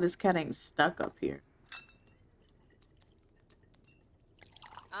 I know this cat ain't stuck up here.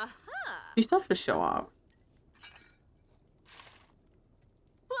 Aha! She's stuff to show off.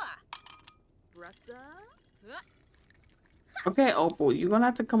 Brutza? Okay, Opal, you're gonna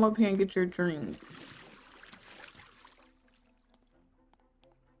have to come up here and get your drink.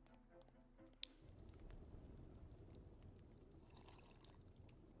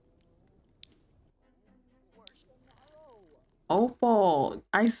 Opal,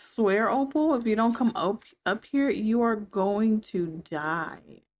 I swear, Opal, if you don't come up here, you are going to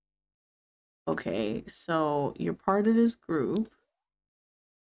die. Okay, so you're part of this group.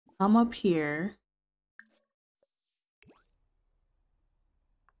 Come up here.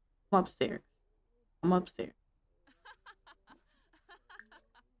 Come upstairs. Come upstairs.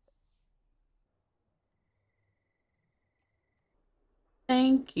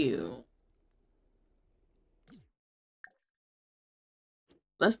 Thank you.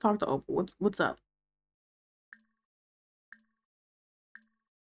 Let's talk to Opal. What's up?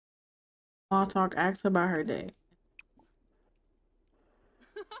 Small talk. Ask her about her day.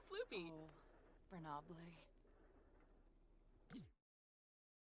 Floopy. Bernable.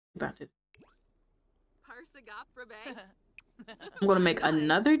 About it. Parsagop Rabe. I'm gonna make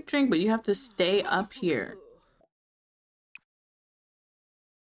another drink, but you have to stay up here.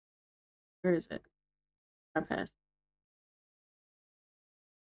 Where is it? I passed.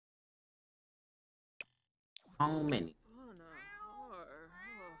 So many.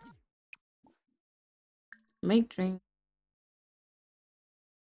 Make drink.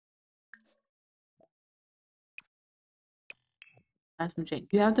 Add some drink.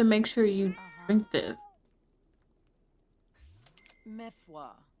 You have to make sure you drink this.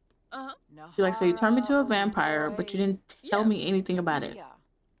 Mifwa. She like, so you turned me to a vampire, but you didn't tell me anything about it.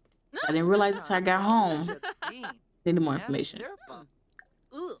 I didn't realize until I got home. Need more information.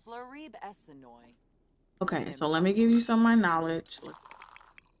 Florib Essenoi. Okay, so let me give you some of my knowledge.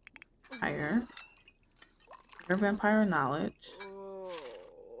 Vampire. Your vampire knowledge.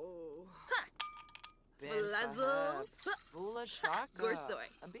 Blazo. Bula Shaka. Gorsoy.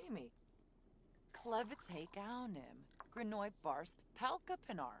 Abimi. Clevite Gaunim. Granoi Bars Palka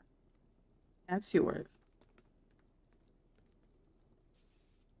Pinar. That's yours.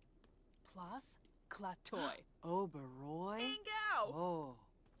 Plus Klatoy. Oberoi. Bingo! Oh.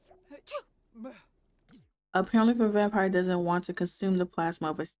 Apparently, if a vampire doesn't want to consume the plasma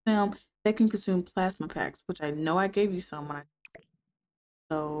of a stem, They can consume plasma packs, which I know I gave you some.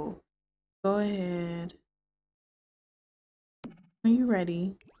 So go ahead. Are you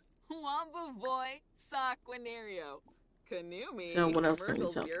ready? Wamba boy, Saquinario. Kanumi. So what else can we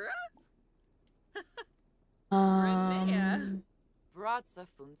tell? Merglezira? Bratza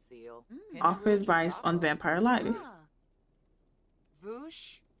Funsil. Offer advice on vampire life.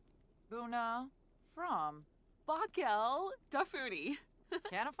 Vush. Buna. From. Bakel. Dafudi.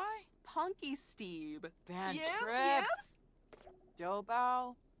 Canify? Ponky Steve. Band Yips, Trips. yips.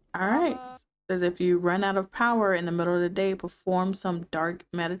 Dobao. All right. Saba. Says if you run out of power in the middle of the day, perform some dark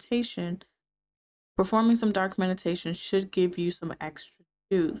meditation. Performing some dark meditation should give you some extra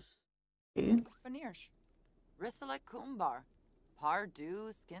juice. Okay. Fanirsh. Risala Kumbar.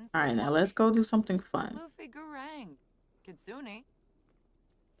 Pardu. Skin. All right, now let's go do something fun. Luffy Garang. Kitsune.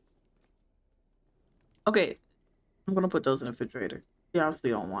 Okay, I'm gonna put those in the refrigerator. You obviously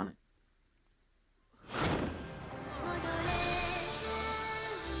don't want it.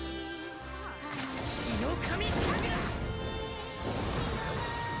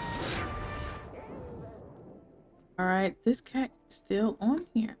 All right, this cat is still on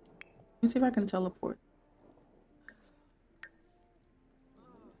here. Let me see if I can teleport.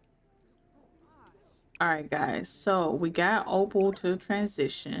 All right, guys. So we got Opal to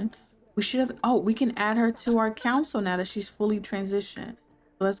transition. We should have. Oh, we can add her to our council now that she's fully transitioned.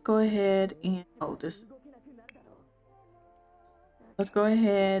 So let's go ahead and Let's go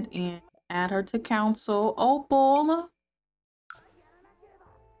ahead and add her to council. Opal.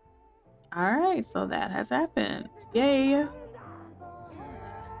 All right, so that has happened. Yay.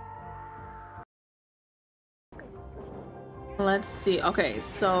 Let's see. Okay,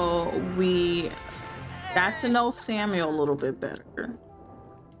 so we got to know Samuel a little bit better.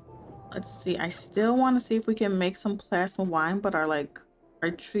 Let's see. I still want to see if we can make some plasma wine, but our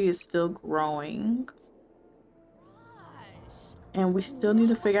tree is still growing. And we still need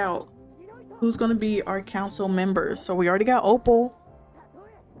to figure out who's going to be our council members. So we already got Opal.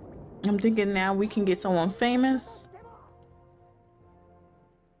 I'm thinking now we can get someone famous.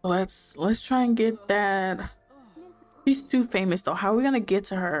 Let's try and get that. She's too famous though. How are we gonna get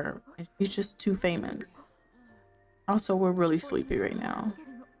to her if she's just too famous? Also, we're really sleepy right now.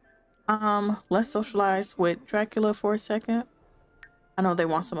 Let's socialize with Dracula for a second. I know they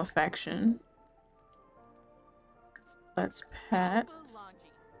want some affection. Let's pet.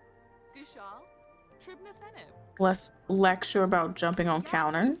 Let's lecture about jumping on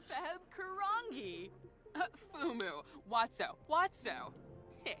counters. Fumu. Watso.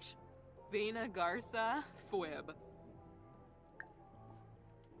 Hish. Bina Garza. Fwib.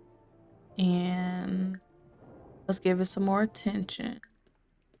 And let's give it some more attention.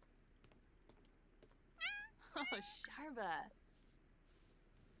 Oh, Sharba.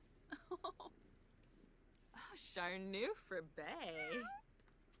 Oh, Charnu for Bay.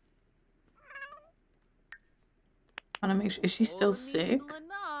 I want to make sure. Is she still sick?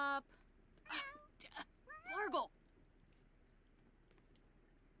 Largle.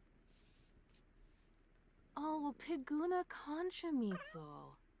 Oh, Piguna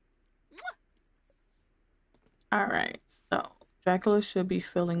Conchamitzel. All right, so Dracula should be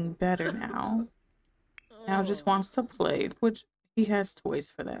feeling better now. Now just wants to play, which he has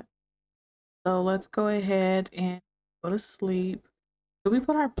toys for that. So let's go ahead and go to sleep. Do we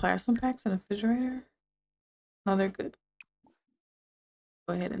put our plasma packs in the refrigerator? No, they're good.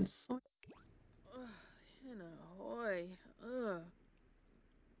 Go ahead and sleep.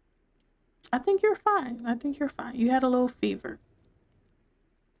 I think you're fine. I think you're fine. You had a little fever.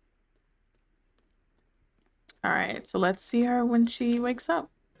 All right, so let's see her when she wakes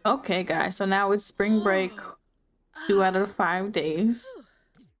up. Okay, guys, so now it's spring break. 2 out of 5 days.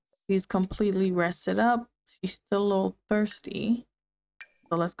 She's completely rested up. She's still a little thirsty.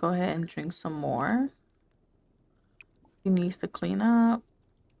 So let's go ahead and drink some more. She needs to clean up.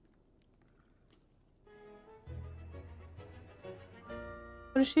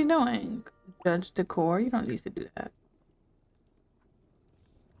 What is she doing? Judge decor? You don't need to do that.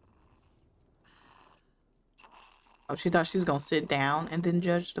 Oh, she thought she was gonna sit down and then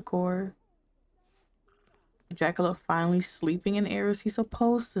judge decor. Dracula finally sleeping in areas he's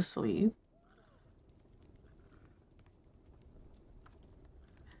supposed to sleep.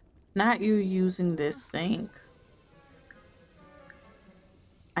 Not you using this sink.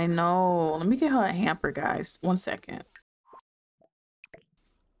 I know. Let me get her a hamper, guys. 1 second.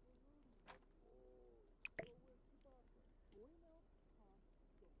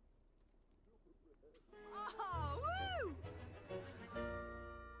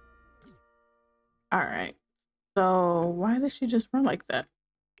 All right. So why did she just run like that?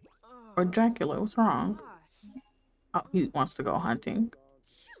 Or Dracula, what's wrong? Oh, he wants to go hunting.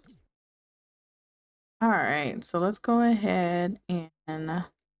 All right, so let's go ahead and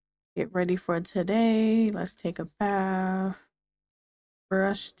get ready for today. Let's take a bath,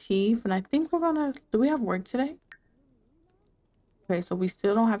 brush teeth, and I think we're gonna, do we have work today? Okay, so we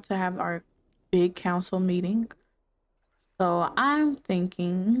still don't have to have our big council meeting. So I'm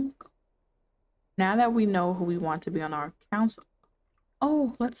thinking, now that we know who we want to be on our council,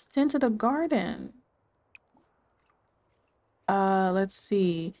 oh, let's tend to the garden. Let's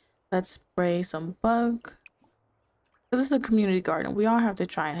see. Let's spray some bug. This is a community garden. We all have to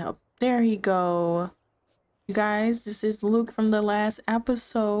try and help. There he go. You guys, this is Luke from the last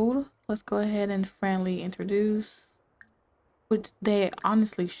episode. Let's go ahead and friendly introduce. Which they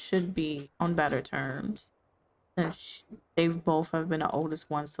honestly should be on better terms, since they've both have been the oldest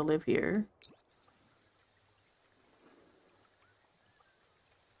ones to live here.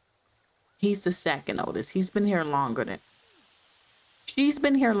 He's the second oldest. She's been here longer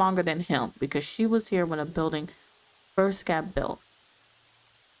than him because she was here when a building first got built.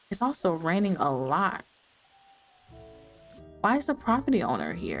 It's also raining a lot. Why is the property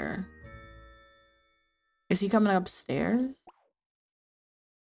owner here? Is he coming upstairs?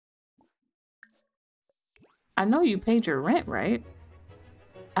 I know you paid your rent, right?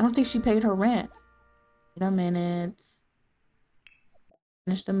 I don't think she paid her rent. Wait a minute.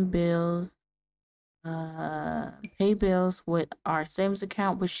 Finish them bills. Pay bills with our savings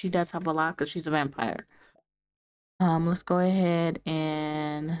account, which she does have a lot because she's a vampire. Let's go ahead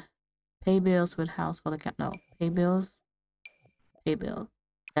and pay bills with household account. No, pay bills. Pay bills.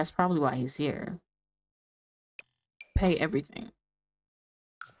 That's probably why he's here. Pay everything.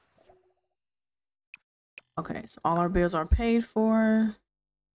 Okay, so all our bills are paid for.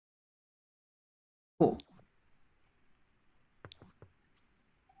 Cool.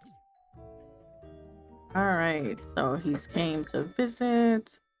 All right, so he's came to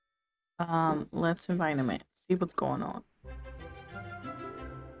visit. Let's invite him in. See what's going on.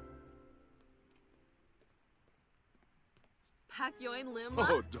 Pak yoin limla.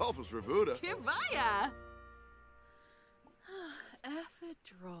 Oh, Dolphus Revuda. Kibaya.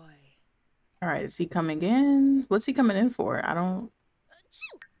 Ephedroy. All right, is he coming in? What's he coming in for? I don't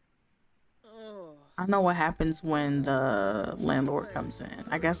know what happens when the landlord comes in.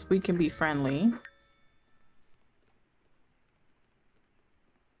 I guess we can be friendly.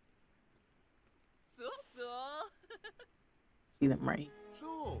 See them right.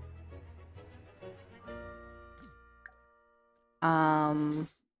 So,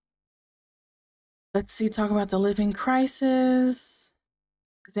 Let's see, talk about the living crisis.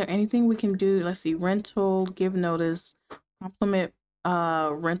 Is there anything we can do? Let's see, rental, give notice, compliment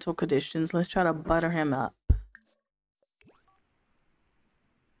rental conditions. Let's try to butter him up.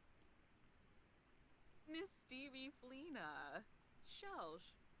 Miss Stevie Flena.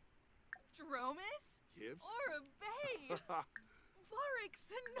 Shelsh. Dromus? Gibbs? Or a bay? Varix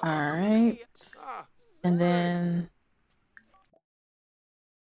All right. Ah, And then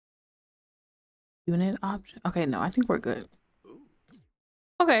unit option. Okay, no, I think we're good. ooh.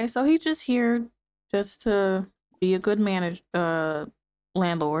 Okay, so he's just here just to be a good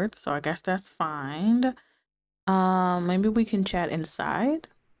landlord. So I guess that's fine. Maybe we can chat inside.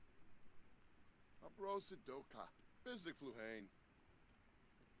 Abrosidoka. Bizik Fluhane.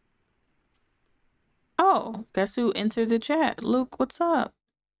 Oh, guess who entered the chat? Luke, what's up?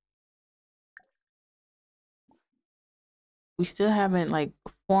 We still haven't like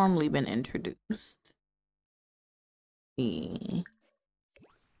formally been introduced.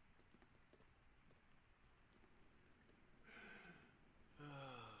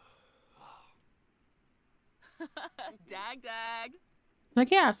 Dag. Like,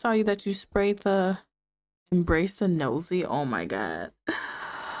 yeah, I saw you that you sprayed the embrace the nosy. Oh my god.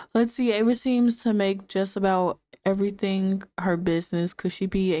 Let's see, Ava seems to make just about everything her business. Could she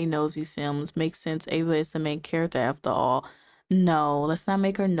be a nosy Sims? Makes sense. Ava is the main character after all. No, let's not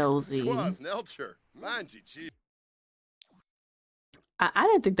make her nosy. Squaz Nelcher. Manji Chi. I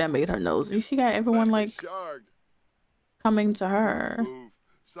didn't think that made her nosy. She got everyone like Shard. coming to her. Oof.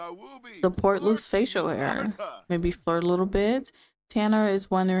 Sawubi. Support Luke's facial hair. Maybe flirt a little bit. Tanner is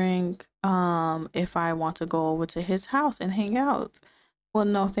wondering if I want to go over to his house and hang out. Well,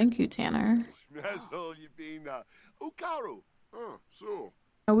 no, thank you, Tanner. Schmezzle Yibina. Ukaru. So.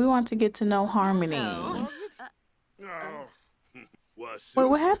 We want to get to know Harmony. Was it? No. Was Wait,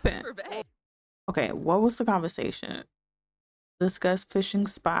 what happened? For bay. Okay, what was the conversation? Discuss fishing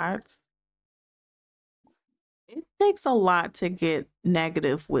spots. It takes a lot to get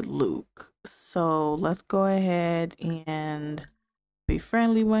negative with Luke. So let's go ahead and be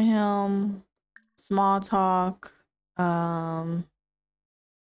friendly with him, small talk, ask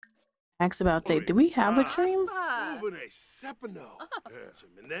about they. Do we have a dream? Uvene sepano.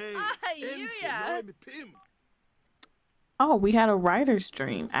 Chimene. You, yeah. Ense pim. Oh, we had a writer's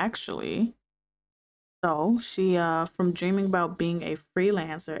dream actually. So she from dreaming about being a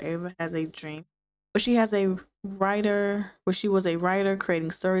freelancer, Ava has a dream where she has a writer where she was a writer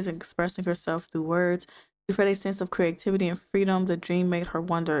creating stories and expressing herself through words. She felt a sense of creativity and freedom. The dream made her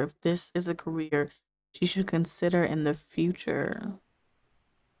wonder if this is a career she should consider in the future.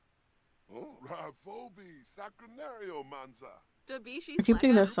 Oh, Ravobi, Sacronario Manza. Dabishi I keep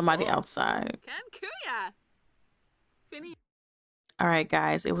thinking there's Sleva. somebody outside. Ken Kuya. Finny. All right,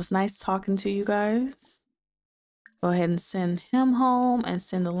 guys, it was nice talking to you guys. Go ahead and send him home and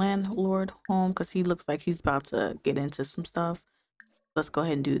send the landlord home because he looks like he's about to get into some stuff. Let's go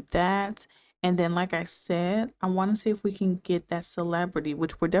ahead and do that. And then, like I said, I want to see if we can get that celebrity,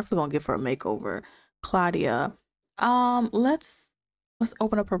 which we're definitely gonna give her a makeover, Claudia. Let's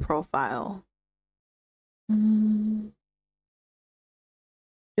open up her profile.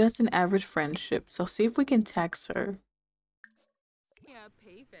 Just an average friendship. So see if we can text her. Yeah,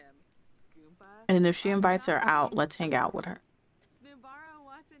 pay them. Scoomba. And if she invites her out, let's hang out with her. Snibara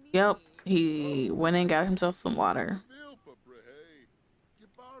Watani. Yep, he went and got himself some water. Milpa Brehe.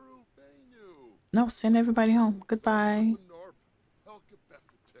 Gibaru Benu. No, send everybody home. Goodbye. Norp.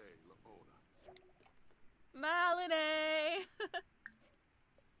 Helkabethate Laona. Malinae.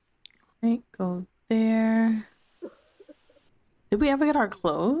 Okay, go there. Did we ever get our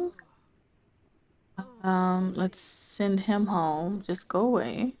clothes? Let's send him home. Just go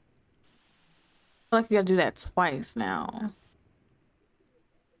away. I feel like we gotta do that twice now.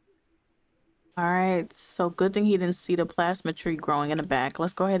 Alright, so good thing he didn't see the plasma tree growing in the back.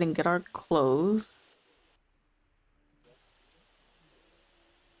 Let's go ahead and get our clothes.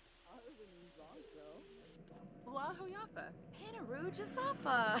 Blahoyafa. Pinaru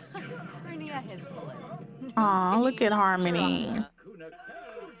Jasapa. Hernia Hispalim. Aw, look at Harmony.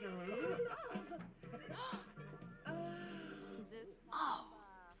 Oh.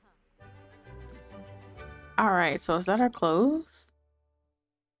 Alright, so is that our clothes?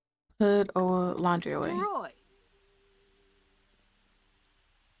 Put or laundry away. Roy.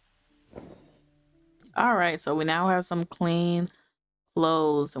 Alright, so we now have some clean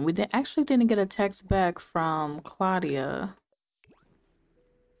clothes. And we actually didn't get a text back from Claudia.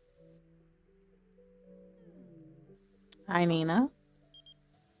 Hi, Nina.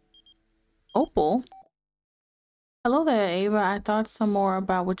 Opal. Hello there, Ava. I thought some more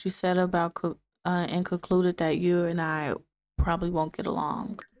about what you said about and concluded that you and I probably won't get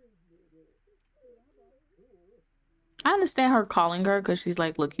along. I understand her calling her because she's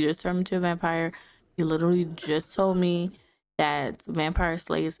like, look, you just turned into a vampire. You literally just told me that vampire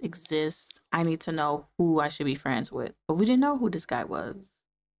slaves exist. I need to know who I should be friends with. But we didn't know who this guy was.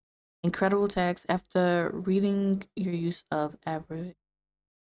 Incredible text. After reading your use of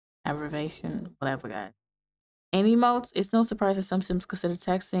abbreviation, whatever, guys. And emotes, it's no surprise that some Sims consider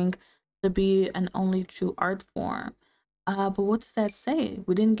texting to be an only true art form. But what does that say?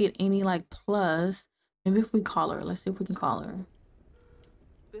 We didn't get any like plus. Maybe if we call her, let's see if we can call her.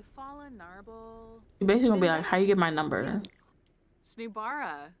 Bifala Narble. You're basically gonna be like, how you get my number?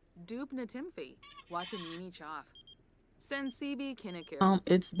 Snubara. Dubna Timfi. Watamini Chaff. Sensibi Kinniku.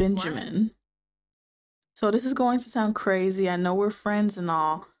 It's Benjamin. So this is going to sound crazy. I know we're friends and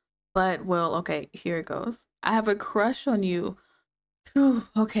all, but well, okay, here it goes. I have a crush on you. Whew,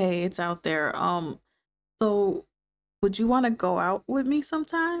 okay, it's out there. So would you want to go out with me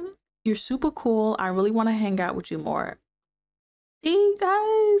sometime? You're super cool. I really want to hang out with you more. See,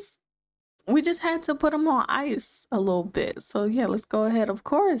 guys, we just had to put him on ice a little bit. So yeah, let's go ahead. Of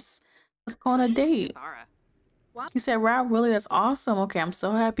course, let's go on a date. He said, wow, really, that's awesome. Okay, I'm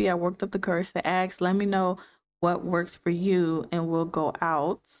so happy I worked up the courage to ask. Let me know what works for you and we'll go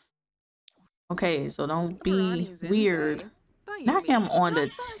out. Okay, so don't be weird. Not him on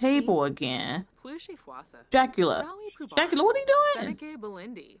the table again. Dracula. Dracula, what are you doing?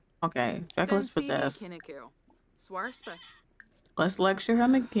 Okay, Dracula's possessed. Let's lecture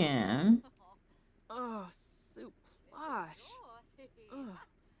him again. Oh, soup plush.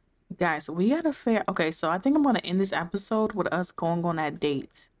 Guys, we gotta figure. Okay, so I think I'm gonna end this episode with us going on that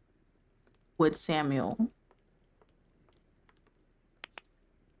date with Samuel.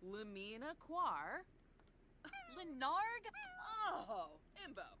 Lamina Quar. Lenarg? Oh,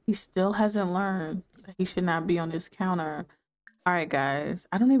 Imbo. He still hasn't learned that he should not be on this counter. All right, guys.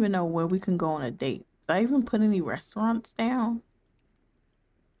 I don't even know where we can go on a date. Did I even put any restaurants down?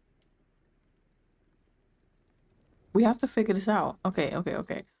 We have to figure this out. Okay, okay,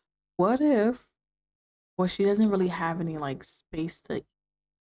 okay. What if, well, she doesn't really have any like space to,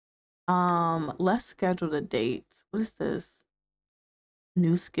 let's schedule the dates. What is this?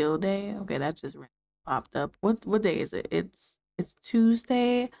 New skill day? Okay, that just popped up. What day is it? It's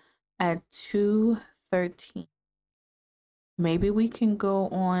Tuesday at 2:13. Maybe we can go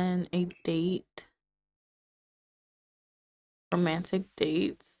on a date. Romantic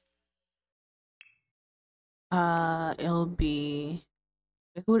dates. It'll be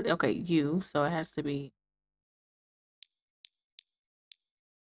who? Okay, you. So it has to be.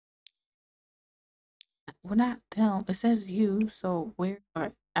 Well, not them. It says you. So where? All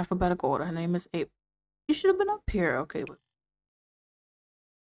right, alphabetical order. Her name is Ape. You should have been up here. Okay, but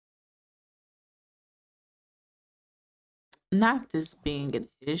not this being an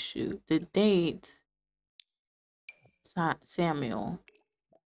issue. The date. Samuel.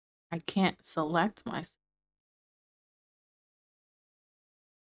 I can't select my.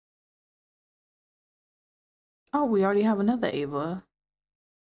 Oh, we already have another Ava.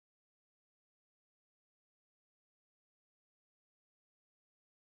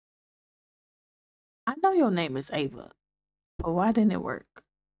 I know your name is Ava, but why didn't it work?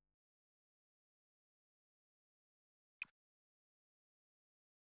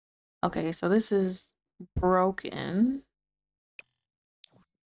 Okay, so this is broken.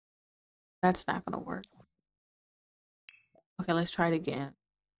 That's not gonna work. Okay, let's try it again.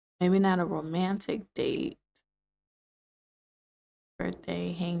 Maybe not a romantic date.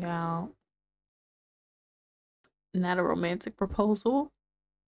 Birthday, hangout. Not a romantic proposal.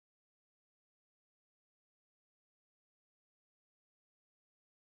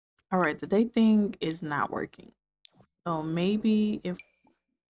 All right, the date thing is not working. So maybe if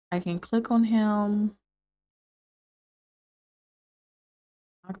I can click on him,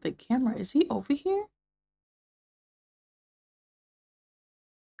 lock the camera. Is he over here?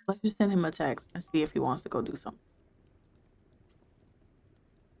 Let's just send him a text and see if he wants to go do something.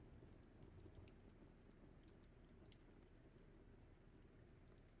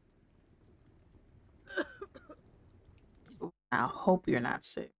 I hope you're not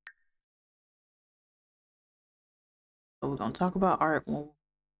sick. So we're gonna talk about art. Let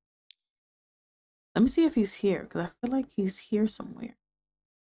me see if he's here because I feel like he's here somewhere.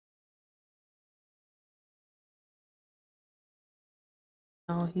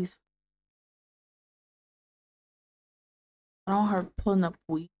 No, he's. I don't have her pulling up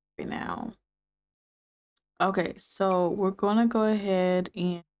weed right now. Okay, so we're gonna go ahead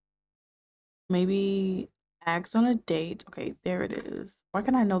and maybe ask on a date. Okay, there it is. Why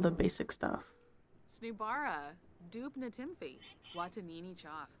can I know the basic stuff? Snubara, Dupe Natimfi, Watanini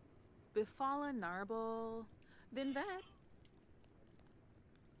Choff, Bifala Narble, Vinvet.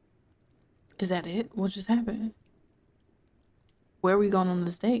 Is that it? What just happened? Where are we going on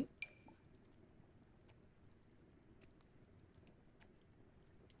this date?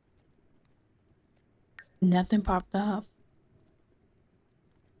 Nothing popped up.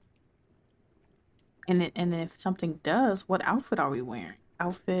 And if something does, what outfit are we wearing?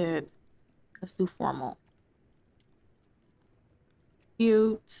 Outfit. Let's do formal.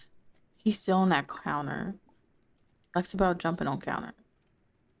 Cute. He's still on that counter. Likes about jumping on counter.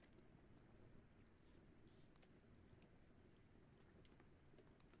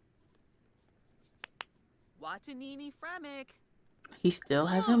 Watanini Fremic. He still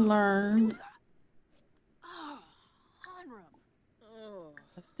hasn't learned. Oh, Hanrum. Oh,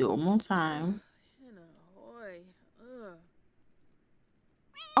 Let's do it one more time. Hinahoy.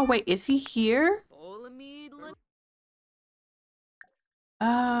 Oh wait, is he here? Olamid.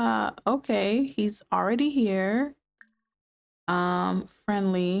 Okay. He's already here.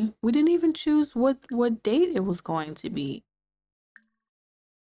 Friendly. We didn't even choose what date it was going to be.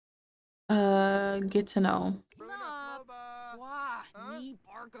 Get to know. Wah, me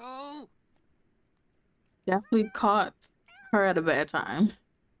Barco. Definitely caught her at a bad time.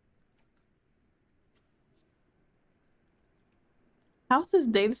 How's this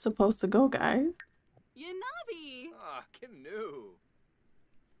date supposed to go, guys? Yanabi. Ah, canoe.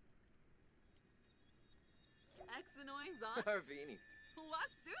 Exanoy Zons. Harvini.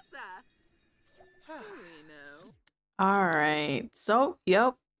 Wasusa. We know. All right. So,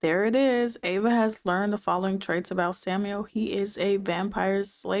 yep, there it is. Ava has learned the following traits about Samuel. He is a vampire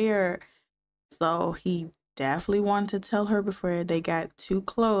slayer. So he definitely wanted to tell her before they got too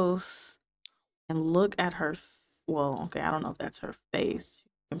close. And look at her. Well, okay, I don't know if that's her face.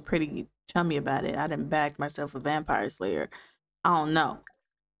 I'm pretty chummy about it. I didn't back myself a vampire slayer. I don't know.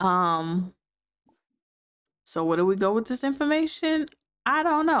 So where do we go with this information? I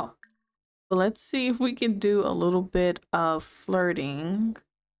don't know. So let's see if we can do a little bit of flirting.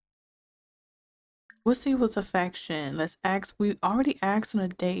 Let's see what's affection. Let's ask. We already asked on a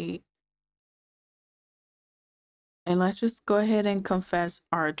date. And let's just go ahead and confess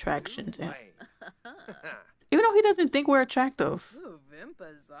our attraction to him. Even though he doesn't think we're attractive. Ooh,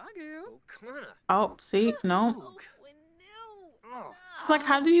 Vimpa Zagu. Oh, see? No. Like,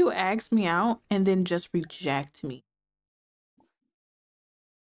 how do you ask me out and then just reject me?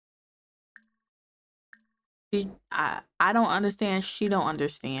 I don't understand. She don't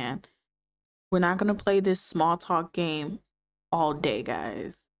understand. We're not going to play this small talk game all day,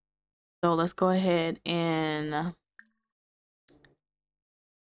 guys. So let's go ahead and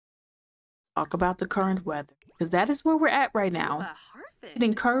talk about the current weather, because that is where we're at right now.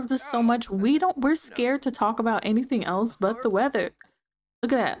 Getting curved this so much, we're scared to talk about anything else but the weather.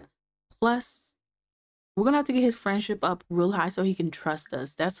 Look at that. Plus, we're gonna have to get his friendship up real high so he can trust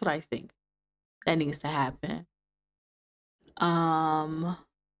us. That's what I think that needs to happen. Yeah,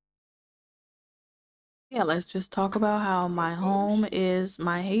 let's just talk about how my home is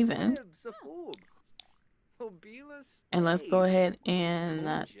my haven. And let's go ahead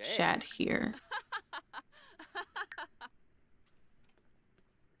and chat here.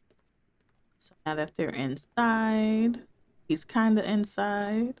 So now that they're inside, he's kind of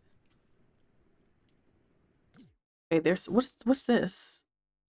inside. Okay, there's what's this?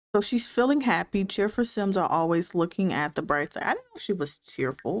 So she's feeling happy. Cheerful Sims are always looking at the bright side. I didn't know she was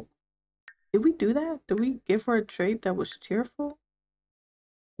cheerful. Did we do that? Did we give her a trait that was cheerful?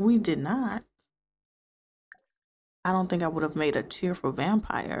 We did not. I don't think I would have made a cheerful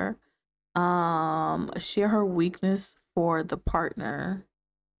vampire. Share her weakness for the partner.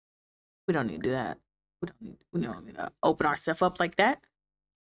 We don't need to do that. We don't need to open ourselves up like that.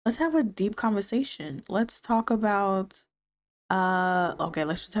 Let's have a deep conversation. Let's talk about okay,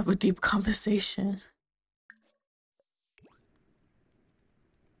 let's just have a deep conversation.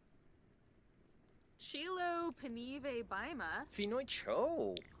 Chilo Panive Baima. Finoi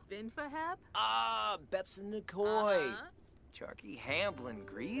Cho. Binfaheb. Ah, Bepson Nikoi. Charky Hamblin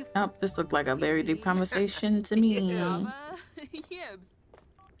Grief. Oh, this looked like a very deep conversation to me. Yibs.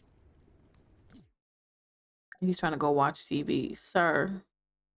 He's trying to go watch TV. Sir.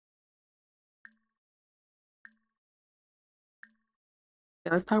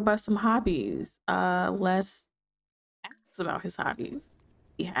 Okay, let's talk about some hobbies. Let's ask about his hobbies.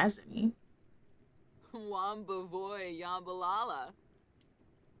 He has any. Wambavoy Yambalala.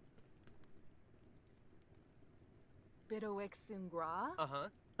 Bidoexingra.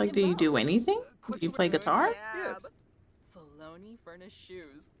 Like, do you do anything? Do you play guitar? Yeah. Filoni Furnace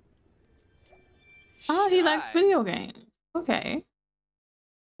Shoes. Oh, he likes video games. Okay.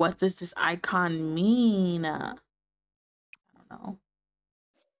 What does this icon mean? I don't know.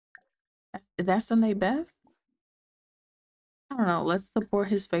 Is that Sunday best? I don't know. Let's support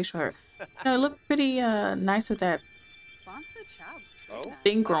his facial hair. No, it looked pretty nice with that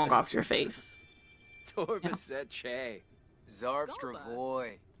thing growing off your face. Torbaset Che.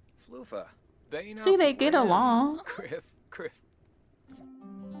 Zarbstravoy. Sloofa. See, they get along. Criff.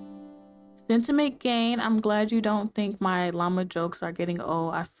 Sentiment gain. I'm glad you don't think my llama jokes are getting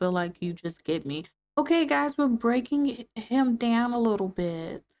old. I feel like you just get me. Okay, guys, we're breaking him down a little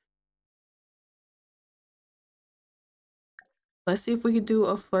bit. Let's see if we could do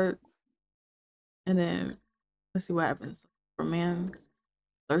a flirt. And then let's see what happens. Romance,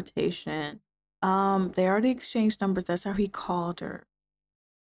 flirtation. They already exchanged numbers. That's how he called her.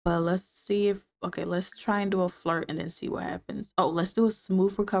 But let's see if, okay, let's try and do a flirt and then see what happens. Oh, let's do a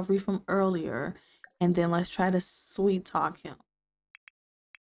smooth recovery from earlier. And then let's try to sweet talk him.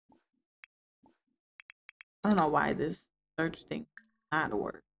 I don't know why this search thing not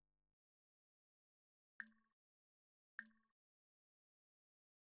work.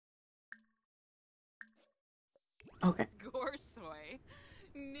 Okay. Gorsoy.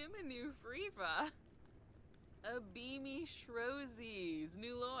 Nimanu Freefa. Abimi Shrozes.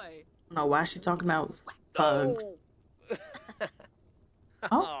 Nuloy. I don't know why she's talking about bugs.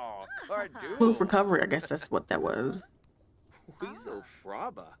 Oh, smooth recovery. I guess that's what that was. Weasel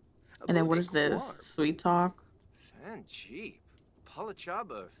Fraba. And then what is this? Sweet talk? Fan cheap.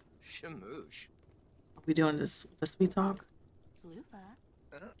 Palachaba. Shamoosh. Are we doing this the sweet talk?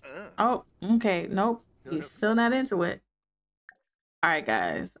 Oh, okay. Nope. He's still not into it. All right,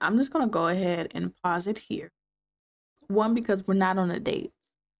 guys. I'm just going to go ahead and pause it here. One, because we're not on a date.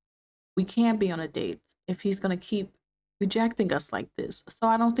 We can't be on a date if he's going to keep rejecting us like this. So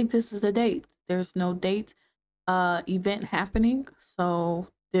I don't think this is a date. There's no date event happening. So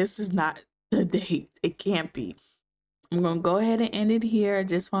this is not the date. It can't be. I'm gonna go ahead and end it here. I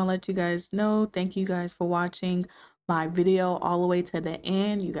just want to let you guys know, thank you guys for watching my video all the way to the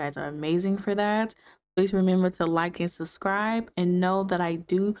end. You guys are amazing for that. Please remember to like and subscribe, and know that I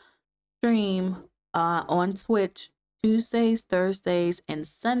do stream on Twitch Tuesdays, Thursdays, and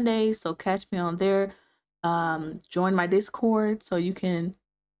Sundays. So catch me on there. Join my Discord so you can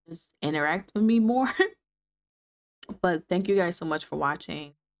just interact with me more. But thank you guys so much for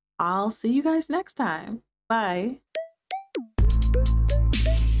watching. I'll see you guys next time. Bye.